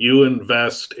 So you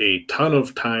invest a ton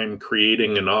of time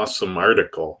creating an awesome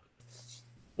article.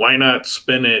 Why not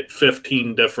spin it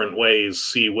 15 different ways,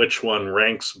 see which one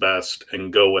ranks best,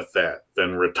 and go with that,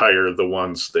 then retire the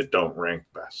ones that don't rank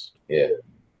best? Yeah.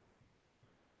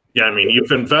 Yeah, I mean,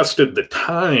 you've invested the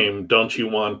time. Don't you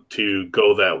want to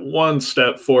go that one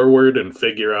step forward and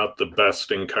figure out the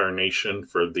best incarnation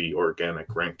for the organic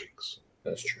rankings?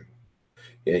 That's true.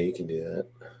 Yeah, you can do that.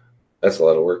 That's a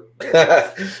lot of work.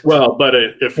 Well, but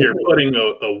if you're putting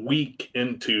a week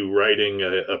into writing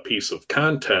a piece of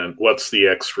content, what's the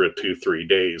extra 2-3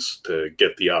 days to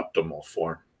get the optimal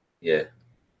form? Yeah,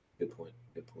 good point.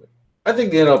 Good point. I think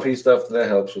the NLP stuff, that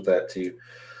helps with that too.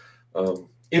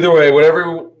 Either way,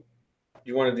 whatever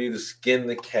you want to do to skin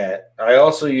the cat. I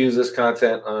also use this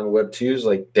content on Web2s,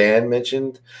 like Dan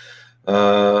mentioned.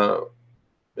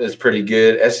 Is pretty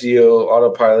good. SEO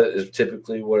autopilot is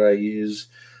typically what I use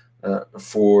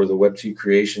for the Web2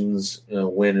 creations,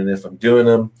 when and if I'm doing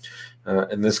them.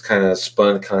 And this kind of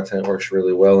spun content works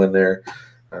really well in there.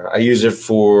 I use it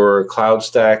for cloud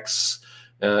stacks,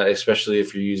 especially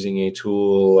if you're using a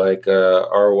tool like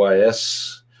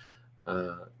RYS.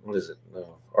 What is it?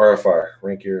 No, RFR,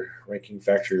 Ranking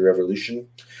Factory Revolution.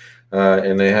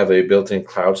 And they have a built-in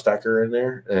cloud stacker in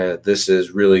there. This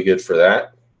is really good for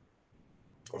that.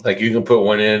 Like you can put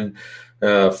one in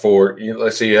for,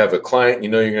 let's say you have a client,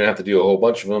 you're going to have to do a whole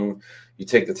bunch of them. You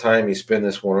take the time, you spin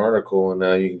this one article, and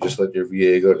now you can just let your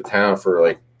VA go to town for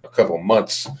like a couple of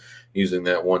months using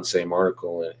that one same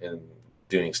article and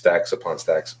doing stacks upon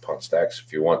stacks upon stacks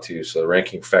if you want to. So the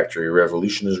Ranking Factory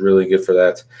Revolution is really good for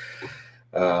that.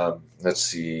 Let's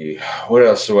see, what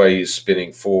else do I use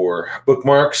spinning for?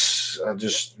 Bookmarks. I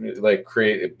just like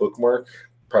create a bookmark,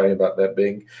 probably about that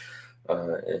big,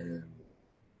 and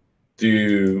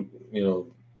do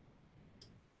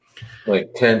like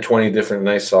 10, 20 different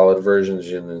nice solid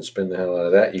versions, and then spin the hell out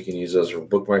of that. You can use those for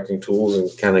bookmarking tools and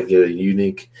kind of get a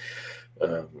unique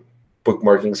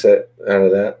bookmarking set out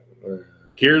of that.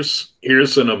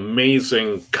 Here's an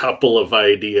amazing couple of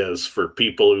ideas for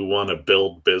people who want to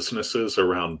build businesses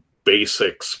around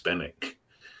basic spinning.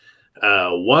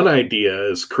 One idea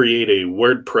is create a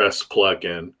WordPress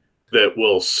plugin that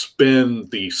will spin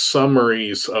the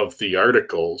summaries of the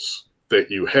articles that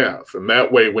you have. And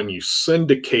that way, when you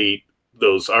syndicate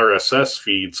those RSS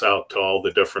feeds out to all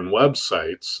the different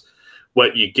websites,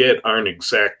 what you get aren't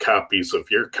exact copies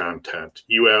of your content.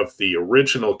 You have the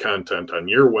original content on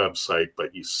your website,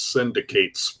 but you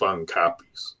syndicate spun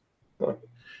copies.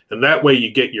 And that way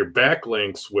you get your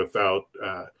backlinks without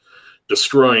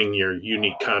destroying your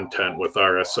unique content with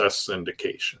RSS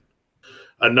syndication.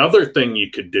 Another thing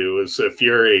you could do is if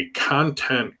you're a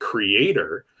content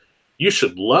creator, you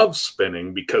should love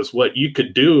spinning, because what you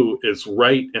could do is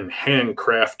write in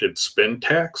handcrafted spin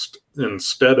text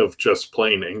instead of just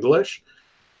plain English.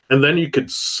 And then you could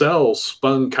sell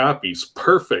spun copies,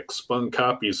 perfect spun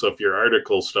copies of your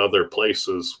articles to other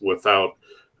places without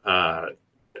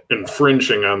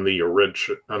infringing on the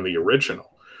original.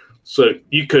 So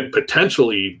you could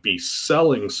potentially be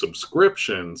selling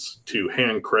subscriptions to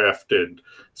handcrafted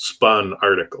spun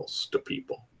articles to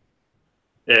people.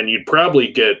 And you'd probably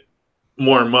get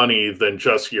more money than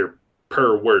just your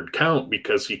per word count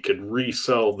because you could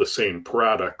resell the same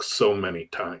product so many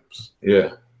times.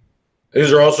 Yeah.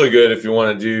 These are also good if you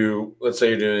want to do, let's say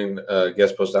you're doing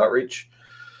guest post outreach.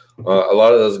 A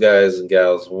lot of those guys and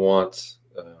gals want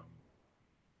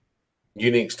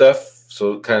unique stuff.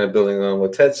 So kind of building on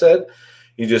what Ted said,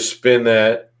 you just spin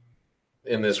that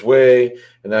in this way,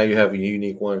 and now you have a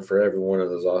unique one for every one of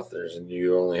those authors, and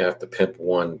you only have to pimp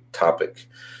one topic,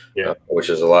 which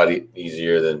is a lot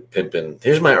easier than pimping,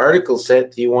 here's my article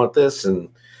set, do you want this? And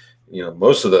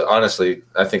most of honestly,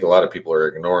 I think a lot of people are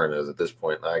ignoring those at this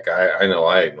point. Like I know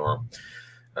I ignore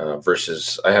them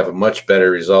versus I have a much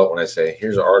better result when I say,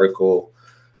 here's an article.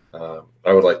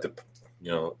 I would like to,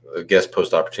 a guest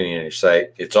post opportunity on your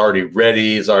site. It's already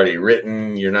ready. It's already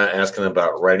written. You're not asking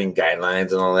about writing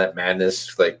guidelines and all that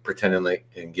madness, like pretending like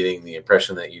and getting the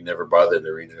impression that you never bothered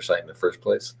to read their site in the first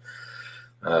place.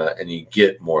 And you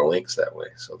get more links that way.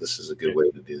 So this is a good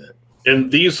way to do that.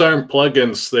 And these aren't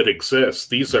plugins that exist.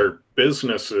 These are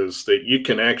businesses that you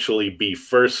can actually be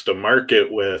first to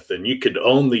market with, and you could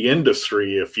own the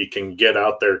industry if you can get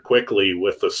out there quickly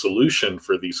with a solution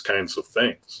for these kinds of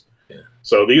things. Yeah.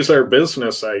 So these are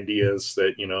business ideas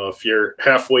that, if you're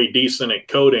halfway decent at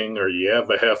coding or you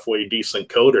have a halfway decent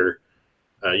coder,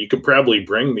 you could probably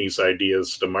bring these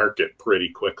ideas to market pretty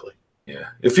quickly. Yeah.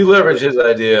 If you leverage his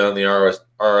idea on the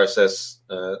RSS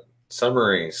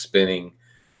summary spinning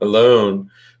alone,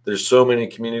 there's so many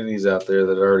communities out there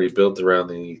that are already built around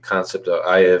the concept of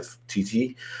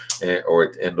IFTT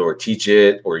or teach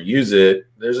it or use it.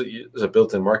 There's a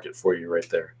built-in market for you right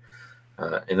there,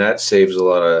 and that saves a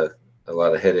lot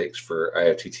of headaches for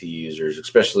IFTT users,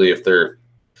 especially if they're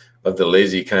of the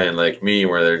lazy kind like me,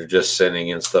 where they're just sending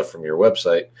in stuff from your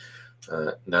website.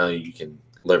 Now you can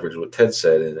leverage what Ted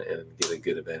said and get a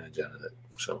good advantage out of it.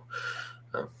 So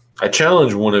I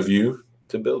challenge one of you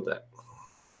to build that.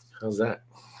 How's that?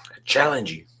 I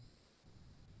challenge you.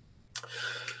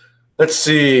 Let's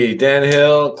see. Dan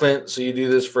Hill, Clint, so you do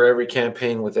this for every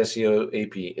campaign with SEO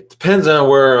AP. It depends on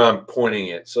where I'm pointing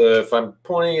it. So if I'm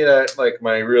pointing it at like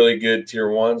my really good tier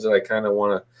ones that I kind of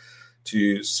want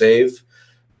to save,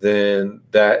 then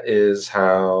that is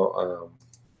how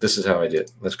this is how I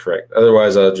did. That's correct.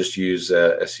 Otherwise, I'll just use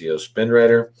SEO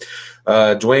SpinWriter.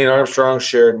 Dwayne Armstrong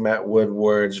shared Matt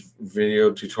Woodward's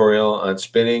video tutorial on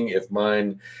spinning. If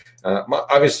mine,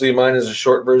 obviously mine is a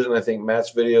short version. I think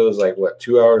Matt's video is like,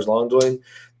 2 hours long, Dwayne?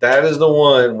 That is the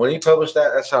one. When he published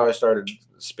that, that's how I started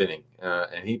spinning.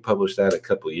 And he published that a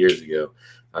couple of years ago.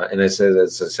 And as I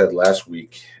said last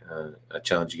week, I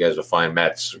challenge you guys to find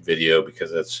Matt's video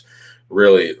because that's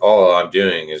really all I'm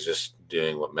doing is just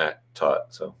doing what Matt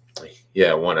taught. So,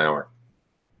 yeah, 1 hour.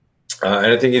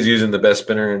 And I think he's using the best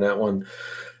spinner in that one.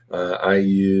 I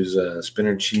use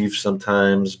Spinner Chief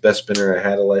sometimes. Best Spinner I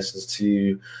had a license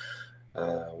to.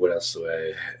 What else do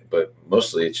I? But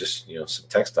mostly it's just some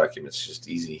text documents, just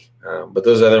easy. But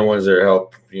those other ones that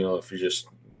help. If you're just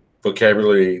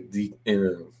vocabulary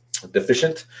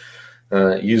deficient,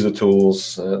 use the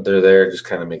tools. They're there. Just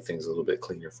kind of make things a little bit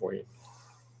cleaner for you.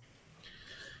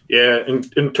 Yeah,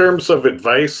 in terms of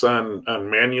advice on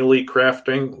manually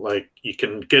crafting, like you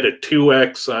can get a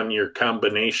 2x on your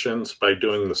combinations by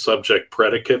doing the subject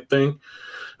predicate thing.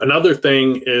 Another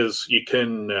thing is you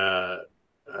can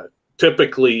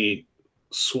typically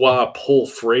swap whole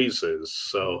phrases,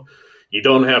 so you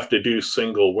don't have to do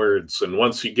single words. And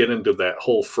once you get into that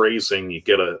whole phrasing, you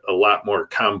get a lot more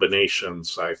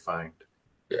combinations, I find.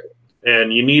 Yeah.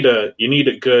 And you need a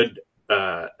good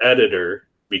editor,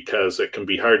 because it can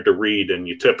be hard to read and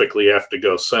you typically have to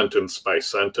go sentence by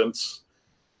sentence.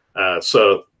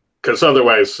 Because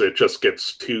otherwise it just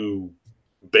gets too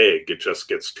big. It just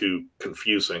gets too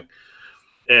confusing.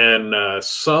 And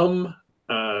some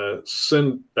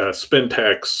Spintax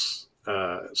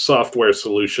software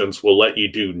solutions will let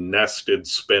you do nested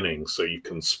spinning. So you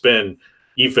can spin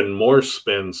even more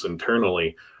spins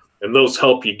internally. And those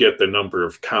help you get the number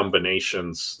of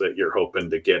combinations that you're hoping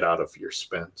to get out of your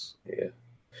spins. Yeah.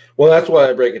 Well, that's why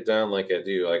I break it down like I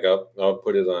do. Like I'll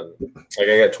put it on, like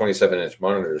I got 27-inch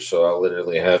monitors, so I'll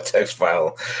literally have text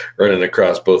file running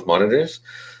across both monitors,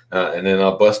 and then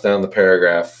I'll bust down the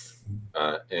paragraph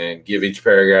and give each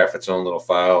paragraph its own little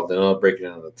file. Then I'll break it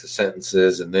into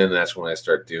sentences, and then that's when I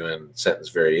start doing sentence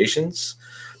variations.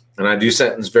 And I do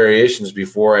sentence variations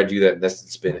before I do that nested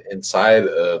spin inside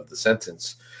of the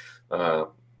sentence,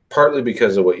 partly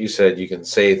because of what you said. You can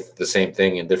say the same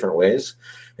thing in different ways.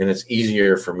 And it's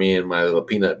easier for me and my little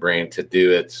peanut brain to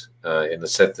do it in the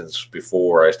sentence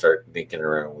before I start thinking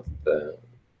around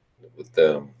with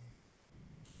the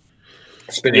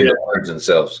spinning the words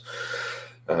themselves.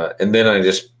 And then I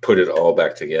just put it all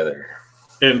back together.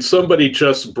 And somebody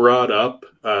just brought up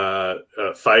a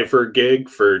Fiverr gig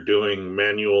for doing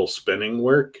manual spinning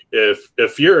work.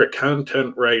 If you're a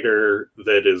content writer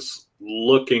that is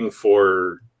looking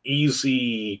for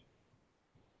easy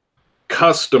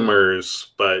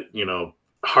customers, but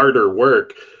harder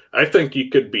work, I think you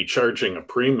could be charging a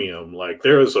premium. Like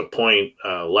there was a point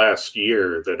last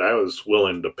year that I was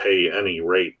willing to pay any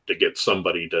rate to get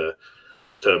somebody to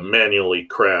manually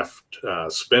craft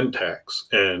spin tacks,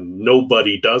 and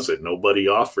nobody does it. Nobody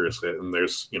offers it. And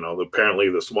there's, apparently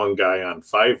this one guy on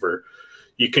Fiverr.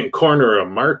 You can corner a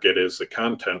market as a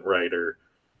content writer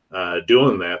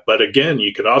doing that. But again,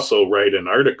 you could also write an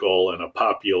article in a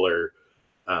popular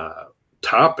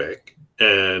topic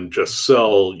and just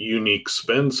sell unique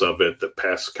spins of it that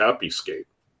pass Copyscape.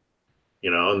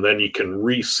 And then you can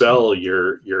resell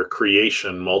your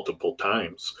creation multiple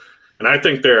times. And I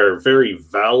think there are very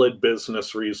valid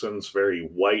business reasons, very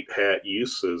white hat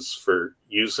uses for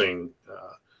using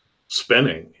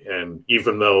spinning. And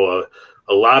even though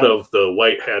a lot of the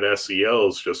white hat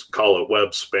SEOs just call it web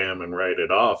spam and write it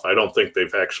off, I don't think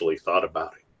they've actually thought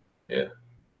about it. Yeah.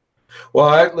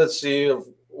 Well, let's see.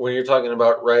 When you're talking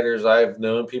about writers, I've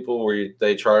known people where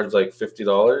they charge like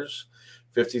 $50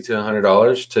 to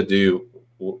 $100 to do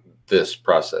this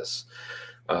process.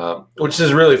 Which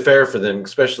is really fair for them,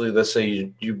 especially let's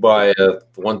say you buy a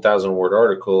 1,000 word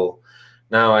article.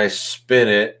 Now I spin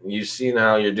it. You've seen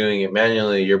how you're doing it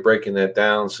manually. You're breaking that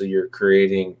down. So you're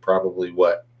creating probably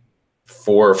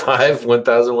 4 or 5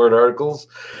 1,000 word articles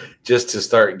just to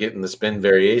start getting the spin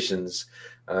variations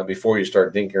before you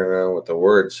start dinking around with the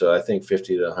words. So I think $50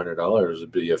 to $100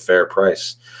 would be a fair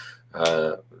price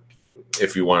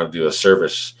if you want to do a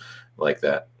service like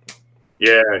that.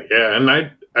 Yeah. And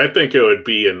I think it would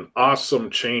be an awesome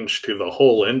change to the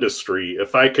whole industry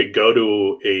if I could go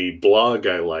to a blog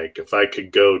I like, if I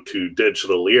could go to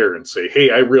Digital Ear and say,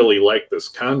 hey, I really like this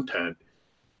content.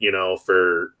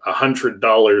 For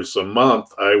 $100 a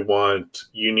month, I want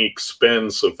unique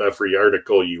spins of every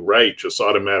article you write just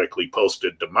automatically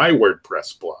posted to my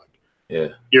WordPress blog. Yeah.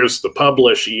 Here's the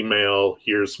publish email.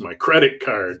 Here's my credit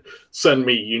card. Send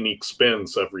me unique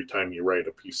spins every time you write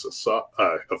a piece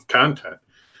of content.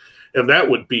 And that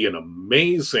would be an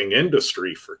amazing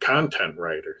industry for content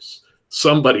writers.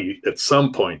 Somebody at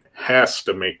some point has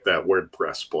to make that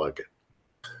WordPress plugin.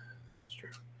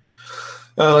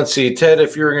 Let's see, Ted,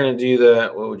 if you were going to do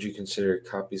that, what would you consider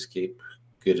Copyscape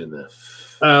good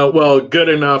enough? Well, good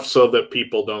enough so that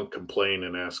people don't complain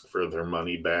and ask for their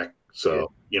money back.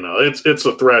 So, it's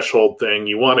a threshold thing.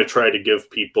 You want to try to give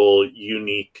people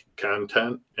unique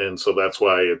content. And so that's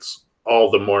why it's all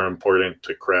the more important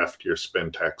to craft your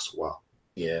spin text well.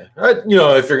 Yeah.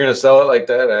 If you're going to sell it like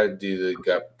that, I'd do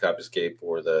the Copyscape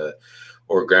or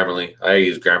Grammarly. I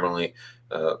use Grammarly,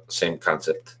 same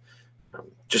concept.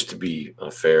 Just to be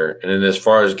fair. And then as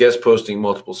far as guest posting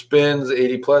multiple spins,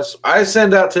 80 plus, I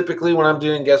send out typically when I'm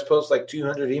doing guest posts like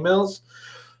 200 emails.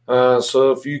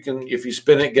 So if you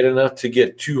spin it, get enough to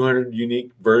get 200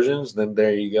 unique versions, then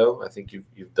there you go. I think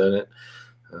you've done it.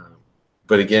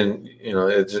 But again,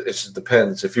 it just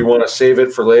depends. If you want to save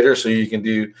it for later, so you can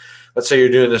do, let's say you're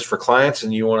doing this for clients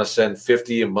and you want to send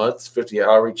 50 a month, 50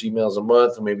 outreach emails a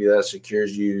month, and maybe that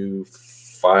secures you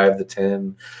 5 to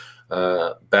 10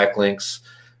 backlinks.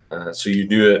 So you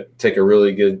do it, take a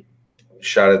really good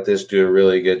shot at this, do a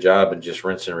really good job, and just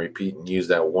rinse and repeat and use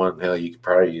that one. Hell, you could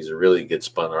probably use a really good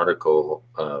spun article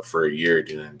for a year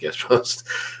doing guest post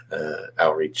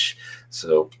outreach.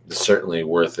 So it's certainly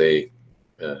worth a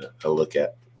look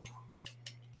at.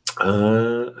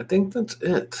 I think that's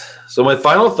it. So my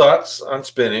final thoughts on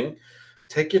spinning: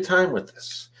 take your time with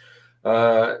this.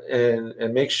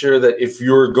 And make sure that if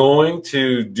you're going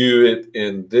to do it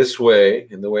in this way,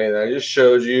 in the way that I just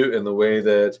showed you, in the way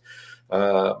that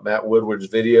Matt Woodward's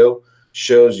video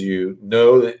shows you,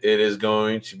 know that it is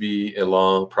going to be a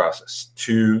long process,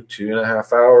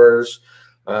 2.5 hours,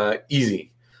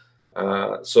 easy.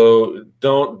 So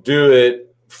don't do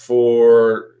it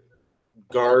for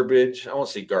garbage. I won't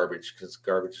say garbage because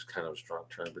garbage is kind of a strong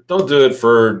term, but don't do it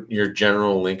for your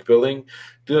general link building.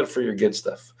 Do it for your good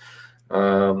stuff.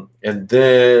 And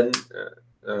then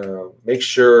make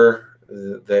sure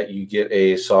that you get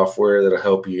a software that'll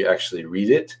help you actually read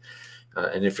it.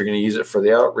 And if you're going to use it for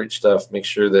the outreach stuff, make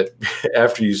sure that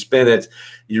after you spin it,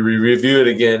 you review it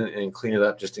again and clean it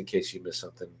up just in case you missed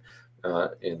something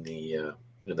in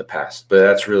the past. But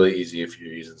that's really easy if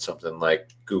you're using something like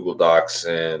Google Docs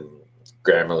and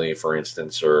Grammarly, for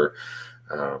instance, or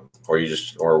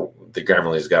or the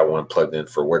Grammarly's got one plugged in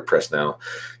for WordPress now.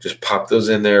 Just pop those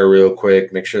in there real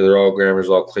quick. Make sure Grammar's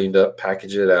all cleaned up.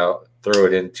 Package it out. Throw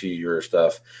it into your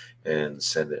stuff and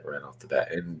send it right off the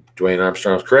bat. And Dwayne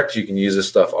Armstrong's correct. You can use this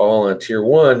stuff all on tier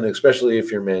 1, especially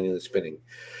if you're manually spinning.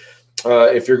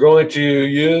 If you're going to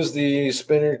use the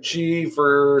Spinner Chi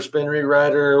for Spin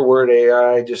Rewriter, Word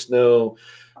AI, just know,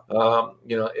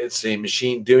 it's a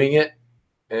machine doing it.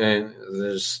 And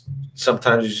there's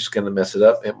sometimes you're just going to mess it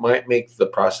up. It might make the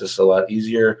process a lot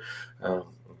easier,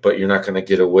 but you're not going to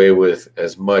get away with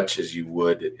as much as you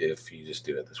would if you just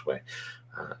do it this way.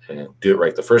 And do it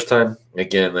right the first time.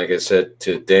 Again, like I said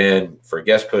to Dan for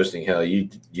guest posting, hell, you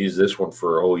use this one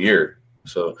for a whole year.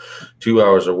 So 2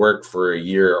 hours of work for a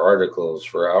year articles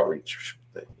for outreach.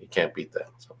 You can't beat that.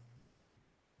 So,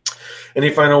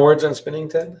 any final words on spinning,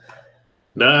 Ted?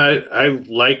 No, I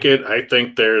like it. I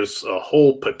think there's a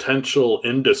whole potential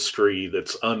industry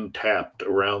that's untapped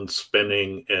around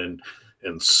spinning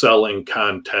and selling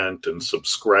content and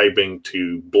subscribing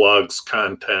to blogs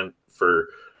content for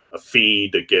a fee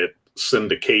to get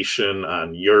syndication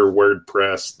on your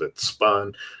WordPress that's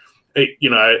spun.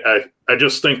 I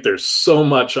just think there's so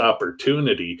much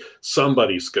opportunity.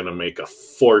 Somebody's going to make a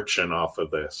fortune off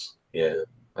of this. Yeah,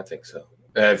 I think so.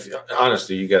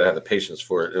 Honestly, you got to have the patience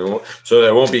for it. So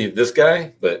that won't be this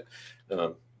guy, but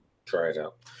try it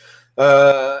out.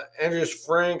 Andrews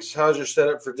Franks, how's your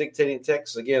setup for dictating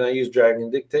text? Again, I use Dragon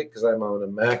Dictate because I'm on a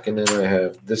Mac, and then I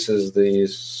have this is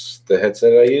the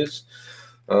headset I use.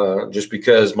 Just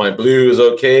because my Blue is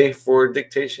okay for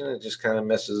dictation, it just kind of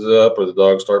messes it up, or the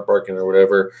dogs start barking or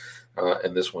whatever.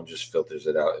 And this one just filters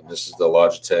it out. And this is the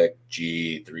Logitech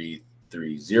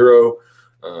G330.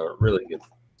 Really good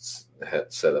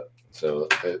head setup. So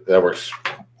that works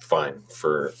fine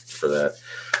for that.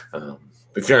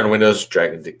 If you're on Windows,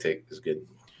 Dragon Dictate is good.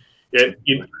 Yeah,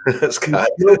 Scott.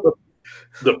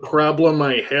 The problem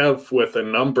I have with a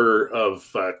number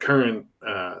of current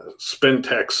spin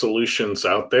text solutions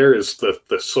out there is the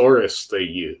thesaurus they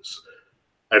use.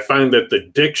 I find that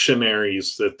the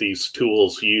dictionaries that these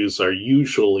tools use are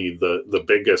usually the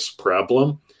biggest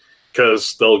problem,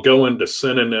 because they'll go into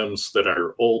synonyms that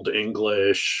are Old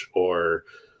English or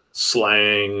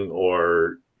slang,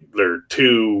 or they're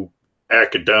too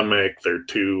academic, they're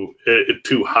too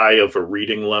high of a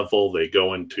reading level. They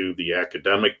go into the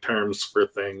academic terms for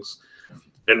things.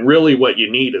 And really what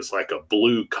you need is like a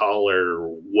blue collar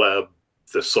web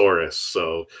thesaurus.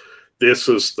 So this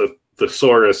is the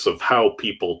thesaurus of how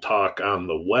people talk on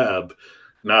the web,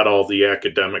 not all the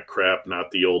academic crap,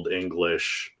 not the Old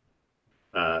English.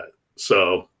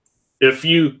 So if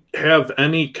you have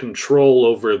any control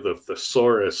over the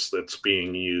thesaurus that's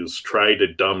being used, try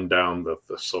to dumb down the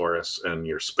thesaurus and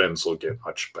your spins will get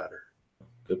much better.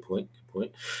 Good point.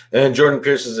 And Jordan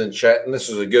Pierce is in chat, and this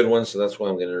is a good one, so that's why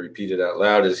I'm going to repeat it out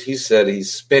loud. Is he said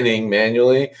he's spinning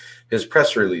manually his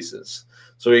press releases,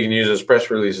 so he can use his press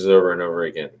releases over and over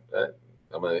again.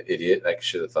 I'm an idiot. I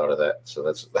should have thought of that. So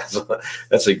that's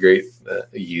a great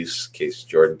use case,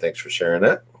 Jordan. Thanks for sharing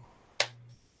that.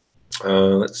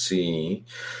 Let's see.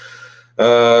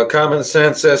 Common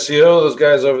Sense SEO. Those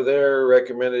guys over there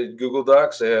recommended Google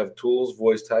Docs. They have tools,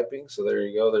 voice typing. So there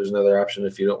you go. There's another option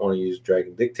if you don't want to use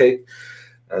Dragon Dictate.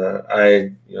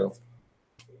 Again,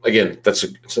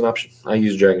 it's an option. I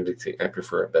use Dragon Dictate. I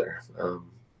prefer it better.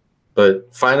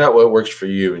 But find out what works for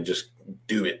you and just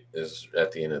do it, is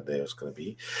at the end of the day what's going to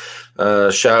be.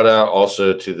 Shout out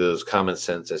also to those Common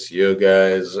Sense SEO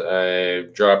guys.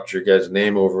 I dropped your guys'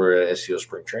 name over at SEO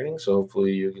Spring Training, so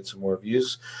hopefully you'll get some more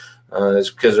views. It's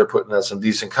because they're putting out some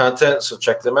decent content, so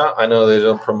check them out. I know they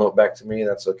don't promote back to me.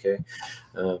 That's okay.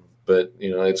 But,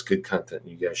 it's good content.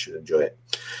 You guys should enjoy it.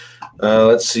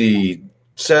 Let's see.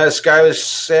 Skylar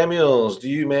Samuels, do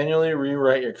you manually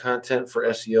rewrite your content for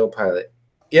SEO Pilot?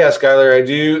 Yeah, Skylar, I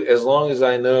do, as long as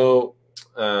I know.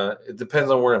 It depends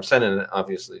on where I'm sending it,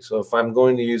 obviously. So if I'm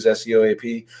going to use SEO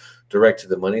AP direct to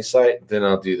the money site, then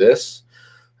I'll do this.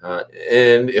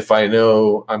 And if I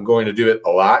know I'm going to do it a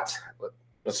lot,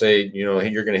 let's say, you're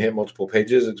going to hit multiple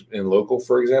pages in local,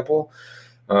 for example,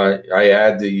 I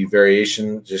add the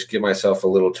variation, just give myself a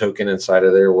little token inside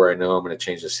of there where I know I'm going to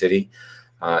change the city.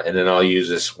 And then I'll use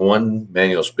this one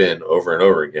manual spin over and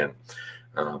over again.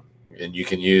 And you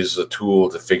can use the tool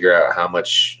to figure out how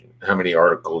many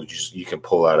articles you can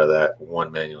pull out of that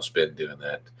one manual spin doing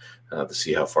that to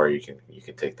see how far you can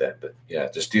take that. But yeah,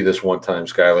 just do this one time,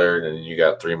 Skylar, and then you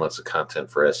got 3 months of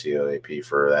content for SEO AP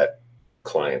for that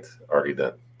client already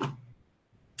done.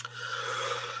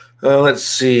 Let's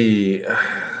see.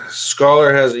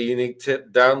 Scholar has a unique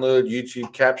tip. Download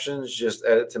YouTube captions. Just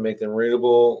edit to make them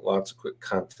readable. Lots of quick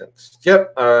content.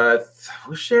 Yep.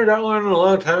 We shared that one a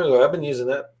long time ago. I've been using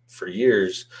that for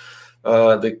years.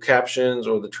 The captions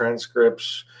or the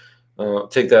transcripts.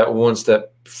 Take that one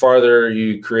step farther.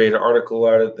 You create an article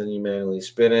out of it, then you manually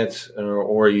spin it,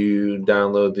 or you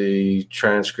download the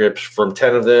transcripts from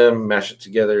 10 of them, mash it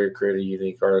together, create a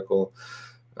unique article.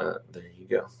 There you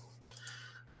go.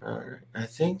 All right. I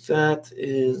think that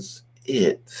is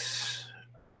it.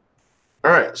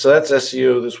 All right. So that's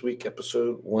SEO this week,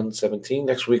 episode 117.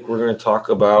 Next week, we're going to talk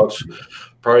about,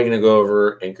 probably going to go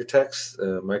over anchor text.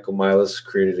 Michael Milas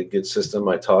created a good system.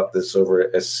 I taught this over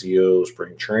at SEO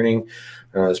Spring Training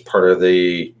as part of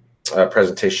the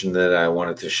presentation that I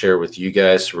wanted to share with you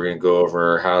guys. So we're going to go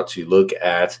over how to look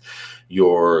at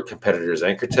your competitor's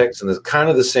anchor text. And it's kind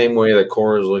of the same way that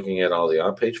Core is looking at all the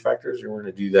on-page factors. We're going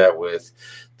to do that with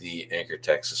the anchor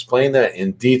text. Explain that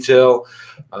in detail,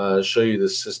 show you the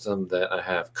system that I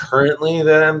have currently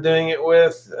that I'm doing it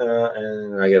with.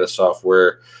 And I got a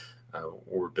software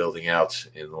we're building out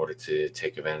in order to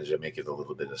take advantage of, make it a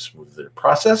little bit of a smoother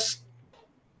process.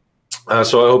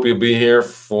 So I hope you'll be here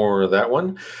for that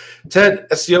one. Ted,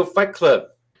 SEO Fight Club.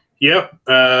 Yep.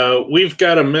 We've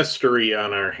got a mystery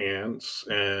on our hands.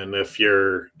 And if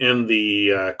you're in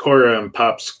the Cora and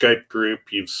Pop Skype group,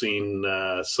 you've seen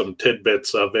some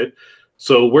tidbits of it.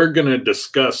 So we're going to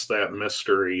discuss that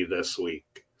mystery this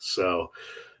week. So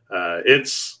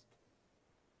it's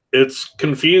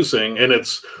confusing, and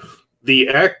it's the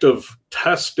act of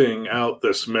testing out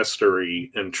this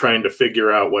mystery and trying to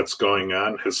figure out what's going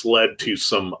on has led to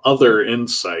some other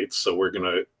insights. So we're going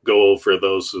to go over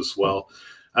those as well.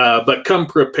 But come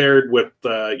prepared with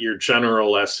your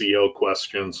general SEO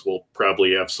questions. We'll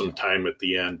probably have some time at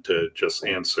the end to just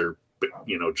answer,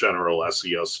 general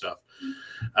SEO stuff.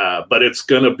 But it's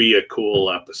going to be a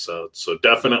cool episode. So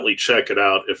definitely check it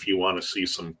out if you want to see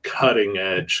some cutting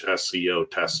edge SEO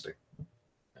testing.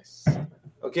 Nice.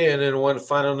 Okay, and then one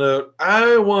final note.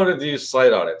 I want to do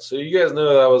site audit. So you guys know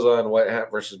that I was on White Hat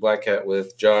versus Black Hat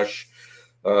with Josh.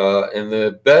 And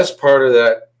the best part of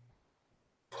that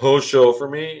whole show for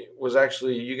me was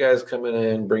actually you guys coming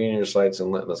in, bringing your sites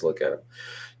and letting us look at them.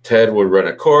 Ted would run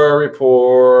a Cora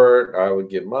report. I would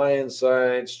give my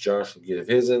insights. Josh would give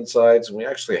his insights. And we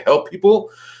actually help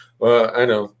people. I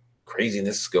know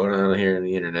craziness is going on here in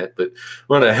the internet, but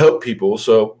we want to help people.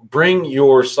 So bring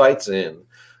your sites in.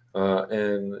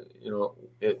 And we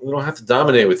don't have to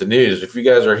dominate with the news. If you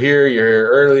guys are here, you're here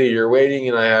early, you're waiting,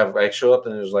 and I show up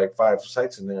and there's like 5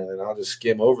 sites in there, then I'll just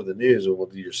skim over the news and we'll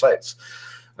do your sites.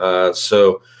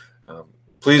 So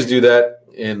please do that.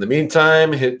 In the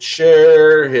meantime, hit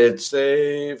share, hit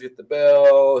save, hit the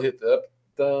bell, hit the up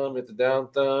thumb, hit the down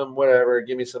thumb, whatever.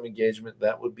 Give me some engagement.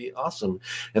 That would be awesome.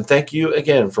 And thank you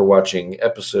again for watching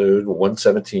episode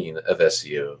 117 of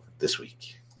SEO this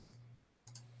week.